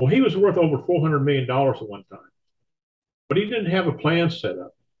 Well, he was worth over $400 million at one time. But he didn't have a plan set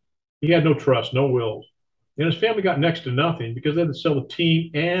up. He had no trust, no wills. And his family got next to nothing because they had to sell the team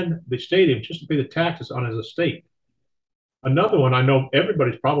and the stadium just to pay the taxes on his estate. Another one I know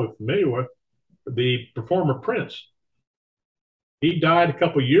everybody's probably familiar with, the performer Prince. He died a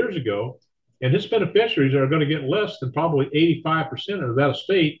couple of years ago, and his beneficiaries are going to get less than probably 85% of that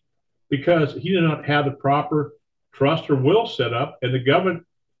estate because he did not have the proper trust or will set up, and the government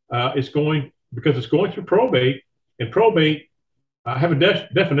because it's going through probate, and probate, I have a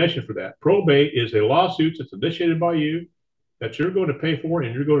definition for that. Probate is a lawsuit that's initiated by you that you're going to pay for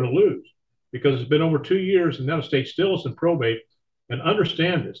and you're going to lose because it's been over 2 years and that estate still is in probate. And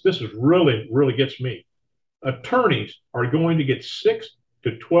understand this. This is really, really gets me. Attorneys are going to get 6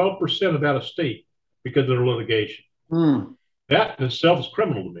 to 12% of that estate because of their litigation. That in itself is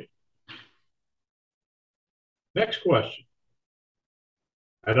criminal to me. Next question.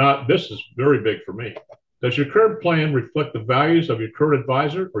 And this is very big for me. Does your current plan reflect the values of your current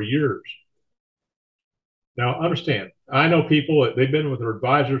advisor or yours? Now, understand, I know people that they've been with their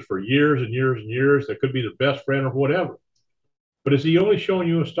advisors for years and years and years. That could be their best friend or whatever. But is he only showing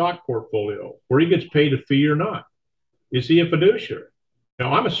you a stock portfolio where he gets paid a fee or not? Is he a fiduciary?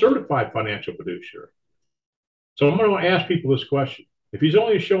 Now, I'm a certified financial fiduciary. So I'm going to ask people this question. If he's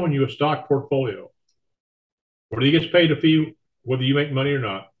only showing you a stock portfolio where he gets paid a fee whether you make money or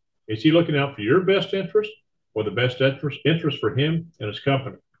not, is he looking out for your best interest or the best interest for him and his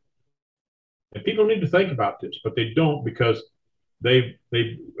company? And people need to think about this, but they don't because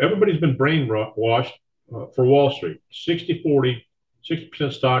everybody's been brainwashed for Wall Street. 60-40,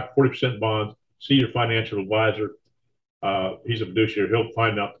 60% stock, 40% bonds. See your financial advisor. He's a fiduciary. He'll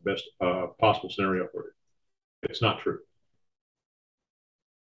find out the best possible scenario for you. It's not true.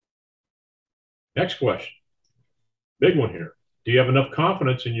 Next question. Big one here. Do you have enough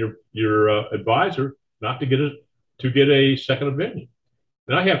confidence in your advisor not to get a second opinion?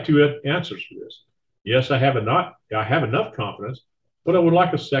 And I have two answers for this. Yes, I have enough confidence, but I would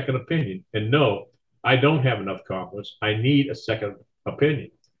like a second opinion. And no, I don't have enough confidence. I need a second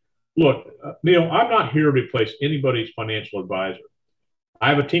opinion. Look, Neil, I'm not here to replace anybody's financial advisor. I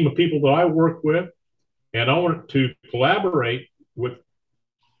have a team of people that I work with, and I want to collaborate with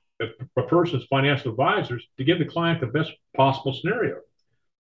a person's financial advisors to give the client the best possible scenario.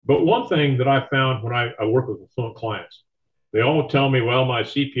 But one thing that I found when I work with affluent clients, they all tell me, well, my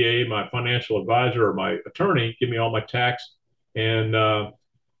CPA, my financial advisor, or my attorney give me all my tax and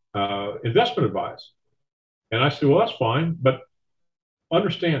investment advice. And I say, well, that's fine, but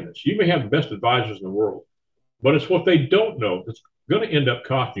understand this. You may have the best advisors in the world, but it's what they don't know that's going to end up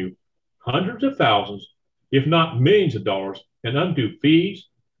costing you hundreds of thousands, if not millions of dollars in undue fees,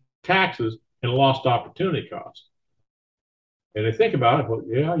 taxes, and lost opportunity costs. And they think about it, well,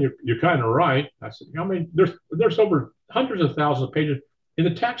 yeah, you're kind of right. I said, I mean, there's over hundreds of thousands of pages in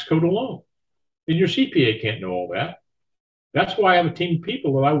the tax code alone. And your CPA can't know all that. That's why I have a team of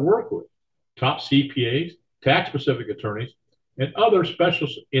people that I work with, top CPAs, tax-specific attorneys, and other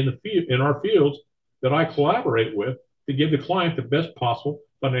specialists in our fields that I collaborate with to give the client the best possible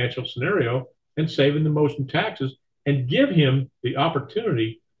financial scenario and saving the most in taxes and give him the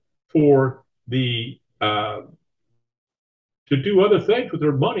opportunity for the to do other things with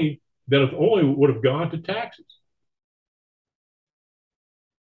their money that if only would have gone to taxes.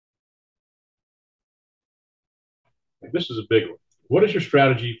 This is a big one. What is your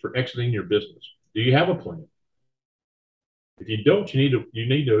strategy for exiting your business? Do you have a plan? If you don't, you need to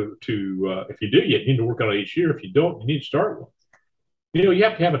if you do, you need to work on it each year. If you don't, you need to start one. You know, you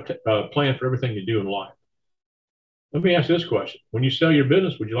have to have a plan for everything you do in life. Let me ask this question. When you sell your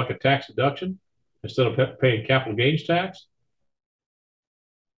business, would you like a tax deduction instead of paying capital gains tax?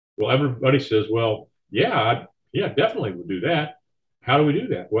 Well, everybody says, well, yeah, definitely would do that. How do we do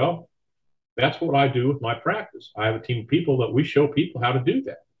that? Well, that's what I do with my practice. I have a team of people that we show people how to do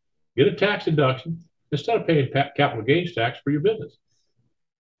that. Get a tax deduction instead of paying capital gains tax for your business.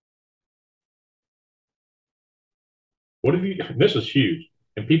 What have you, this is huge,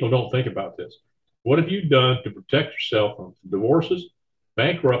 and people don't think about this. What have you done to protect yourself from divorces,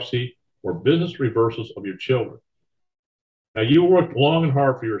 bankruptcy, or business reversals of your children? Now, you worked long and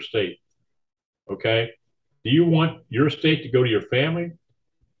hard for your estate, okay? Do you want your estate to go to your family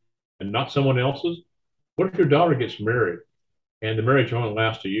and not someone else's? What if your daughter gets married and the marriage only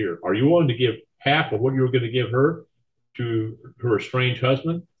lasts a year? Are you willing to give half of what you were going to give her to her estranged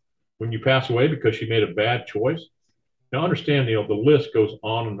husband when you pass away because she made a bad choice? Now, understand, the list goes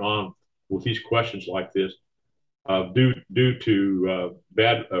on and on with these questions like this, due to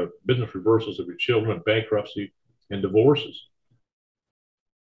bad business reversals of your children, bankruptcy, and divorces.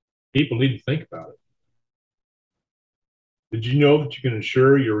 People need to think about it. Did you know that you can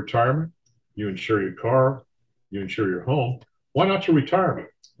insure your retirement? You insure your car, you insure your home. Why not your retirement?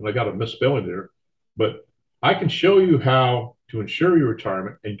 And I got a misspelling there, but I can show you how to insure your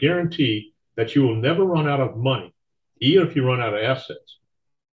retirement and guarantee that you will never run out of money, even if you run out of assets.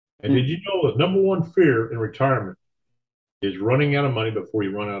 And did you know the number one fear in retirement is running out of money before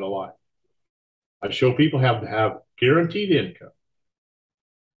you run out of life? I show people how to have guaranteed income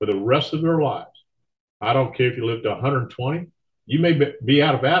for the rest of their lives. I don't care if you live to 120. You may be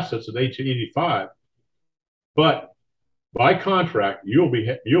out of assets at age 85, but by contract, you'll be,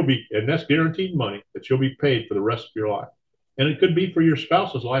 and that's guaranteed money that you'll be paid for the rest of your life. And it could be for your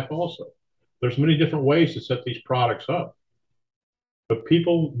spouse's life also. There's many different ways to set these products up. But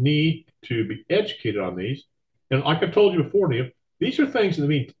people need to be educated on these. And like I told you before, Neil, these are things that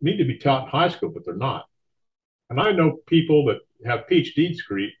need to be taught in high school, but they're not. And I know people that have PhD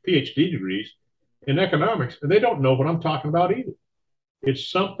degrees in economics, and they don't know what I'm talking about either. It's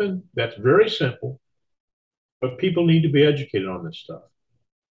something that's very simple, but people need to be educated on this stuff.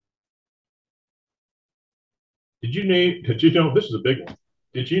 Did you know, this is a big one.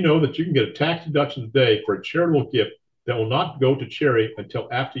 Did you know that you can get a tax deduction today for a charitable gift that will not go to charity until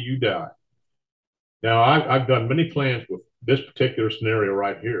after you die? Now, I've done many plans with this particular scenario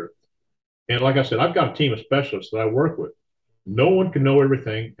right here. And like I said, I've got a team of specialists that I work with. No one can know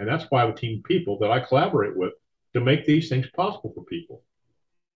everything, and that's why I have a team of people that I collaborate with to make these things possible for people.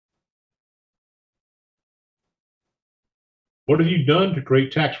 What have you done to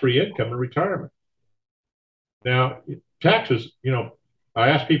create tax-free income in retirement? Now, taxes, I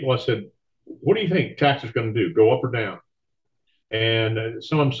asked people, I said, what do you think tax is going to do? Go up or down? And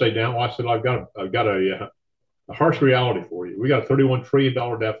some of them say down. Well, I said, I've got a harsh reality for you. We got a $31 trillion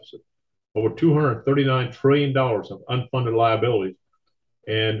deficit, over $239 trillion of unfunded liabilities,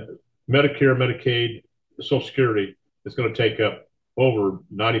 and Medicare, Medicaid, Social Security is going to take up over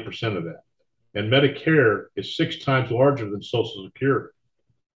 90% of that. and Medicare is 6 times larger than Social Security.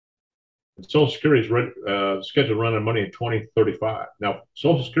 And Social Security is scheduled to run out of money in 2035. Now,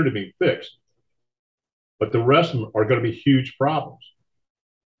 Social Security being fixed, but the rest of them are going to be huge problems.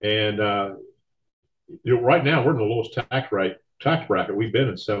 And right now, we're in the lowest tax bracket we've been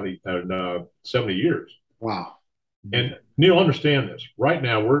in 70 years. Wow. And Neil, understand this. Right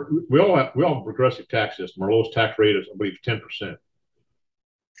now, we all have a progressive tax system. Our lowest tax rate is, I believe, 10%.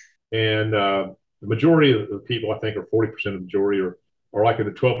 And the majority of the people, I think, are 40% of the majority, are like in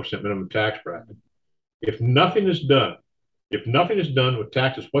the 12% minimum tax bracket. If nothing is done with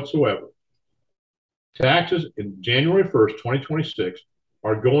taxes whatsoever, taxes in January 1st, 2026,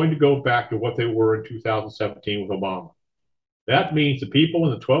 are going to go back to what they were in 2017 with Obama. That means the people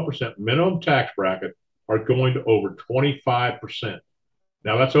in the 12% minimum tax bracket are going to over 25%.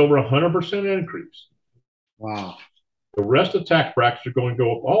 Now that's over 100% increase. Wow. The rest of the tax brackets are going to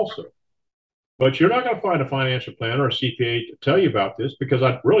go up also. But you're not going to find a financial planner or a CPA to tell you about this, because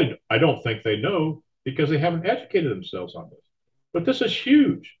I don't think they know, because they haven't educated themselves on this. But this is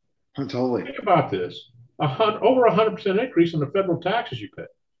huge. Totally. Think about this. Over 100% increase in the federal taxes you pay.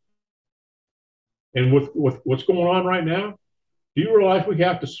 And with what's going on right now, do you realize we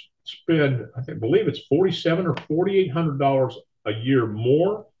have to spend, believe it's $4,700 or $4,800 a year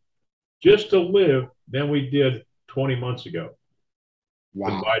more just to live than we did 20 months ago? Wow.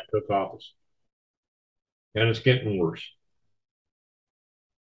 When Biden took office. And it's getting worse.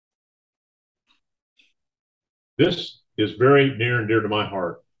 This is very near and dear to my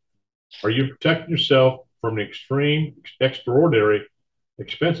heart. Are you protecting yourself from the extraordinary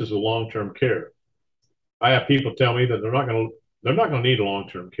expenses of long-term care? I have people tell me that they're not going to need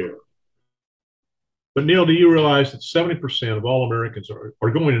long-term care. But Neil, do you realize that 70% of all Americans are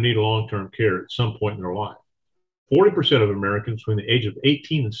going to need long-term care at some point in their life? 40% of Americans between the age of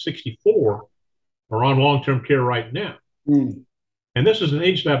 18 and 64 are on long-term care right now. Mm. And this is an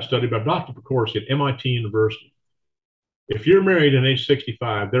age lab study by Dr. Pecorsi at MIT University. If you're married at age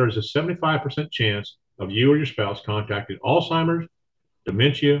 65, there is a 75% chance of you or your spouse contracting Alzheimer's,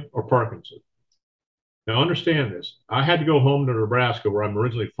 dementia, or Parkinson's. Now understand this. I had to go home to Nebraska, where I'm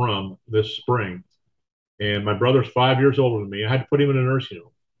originally from, this spring, and my brother's 5 years older than me. I had to put him in a nursing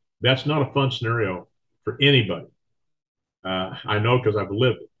home. That's not a fun scenario for anybody. I know, because I've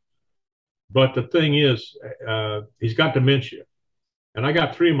lived it. But the thing is, he's got dementia. And I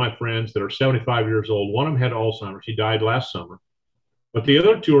got 3 of my friends that are 75 years old. One of them had Alzheimer's. He died last summer. But the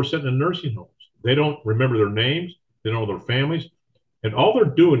other 2 are sitting in nursing homes. They don't remember their names. They don't know their families. And all they're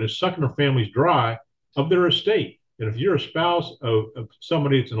doing is sucking their families dry of their estate. And if you're a spouse of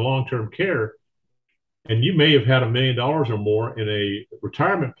somebody that's in long-term care, and you may have had $1 million or more in a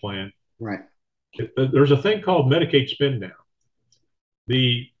retirement plan, right? There's a thing called Medicaid spend down.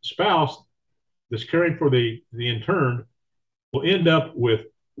 The spouse that's caring for the intern will end up with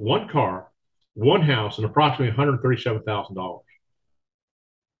 1 car, 1 house, and approximately $137,000.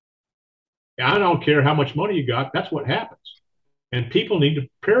 I don't care how much money you got. That's what happens. And people need to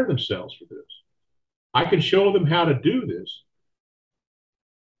prepare themselves for this. I can show them how to do this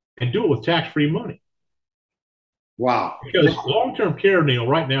and do it with tax-free money. Wow. Because long-term care, Neil,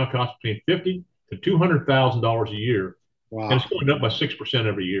 right now costs between $50,000 to $200,000 a year. Wow. And it's going up by 6%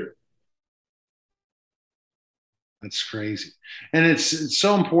 every year. That's crazy. And it's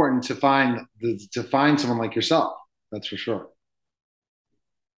so important to find someone like yourself. That's for sure.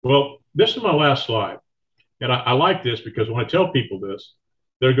 Well, this is my last slide. And I like this, because when I tell people this,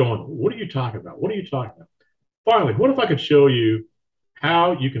 they're going, what are you talking about? What are you talking about? Finally, what if I could show you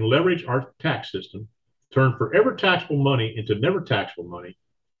how you can leverage our tax system, turn forever taxable money into never taxable money,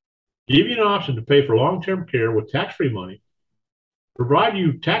 give you an option to pay for long-term care with tax-free money, provide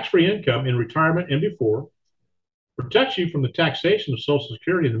you tax-free income in retirement and before, protects you from the taxation of Social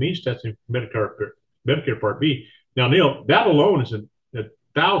Security and the means testing for Medicare Part B. Now, Neil, that alone is in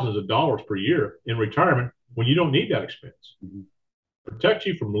thousands of dollars per year in retirement when you don't need that expense. Mm-hmm. Protects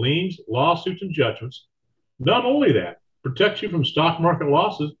you from liens, lawsuits, and judgments. Not only that, protects you from stock market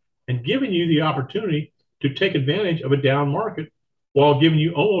losses and giving you the opportunity to take advantage of a down market while giving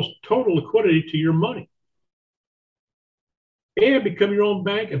you almost total liquidity to your money. And become your own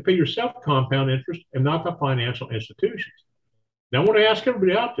bank and pay yourself compound interest and not the financial institutions. Now, I want to ask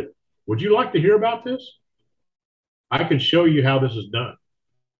everybody out there, would you like to hear about this? I can show you how this is done.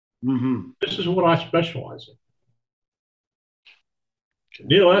 Mm-hmm. This is what I specialize in.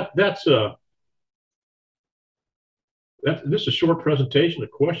 Neil, this is a short presentation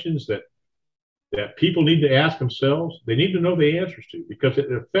of questions that people need to ask themselves. They need to know the answers to, because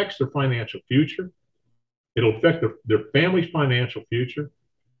it affects their financial future. It'll affect their family's financial future.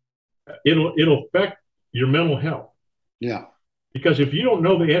 it'll affect your mental health. Yeah. Because if you don't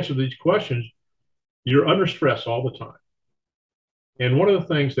know the answer to these questions, you're under stress all the time. And one of the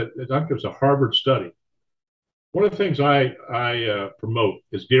things that I think it was a Harvard study, one of the things I promote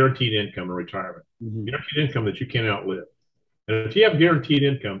is guaranteed income in retirement, guaranteed income that you can't outlive. And if you have guaranteed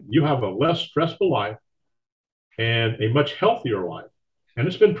income, you have a less stressful life and a much healthier life. And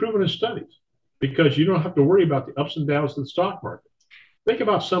it's been proven in studies because you don't have to worry about the ups and downs of the stock market. Think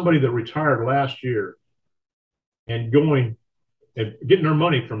about somebody that retired last year and going and getting their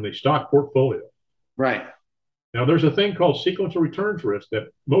money from the stock portfolio. Right. Now, there's a thing called sequential returns risk that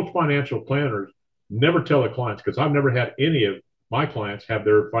most financial planners never tell their clients, because I've never had any of my clients have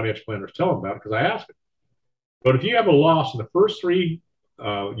their financial planners tell them about it because I ask them. But if you have a loss in the first 3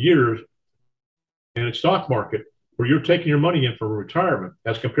 years in a stock market where you're taking your money in for retirement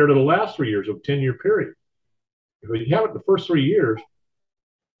as compared to the last 3 years of a 10-year period, if you have it in the first 3 years,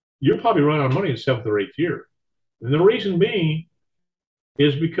 you're probably running out of money in the 7th or 8th year. And the reason being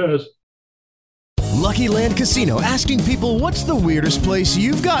is because Lucky Land Casino, asking people, what's the weirdest place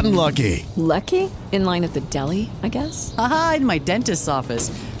you've gotten lucky? Lucky? In line at the deli, I guess? Aha, in my dentist's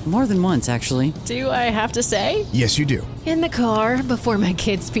office. More than once, actually. Do I have to say? Yes, you do. In the car before my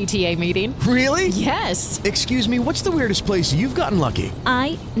kids' PTA meeting. Really? Yes. Excuse me, what's the weirdest place you've gotten lucky?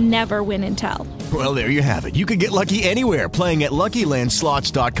 I never win and tell. Well, there you have it. You can get lucky anywhere, playing at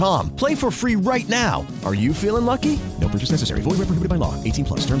LuckyLandSlots.com. Play for free right now. Are you feeling lucky? No purchase necessary. Void where prohibited by law.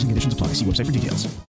 18+. Terms and conditions apply. See website for details.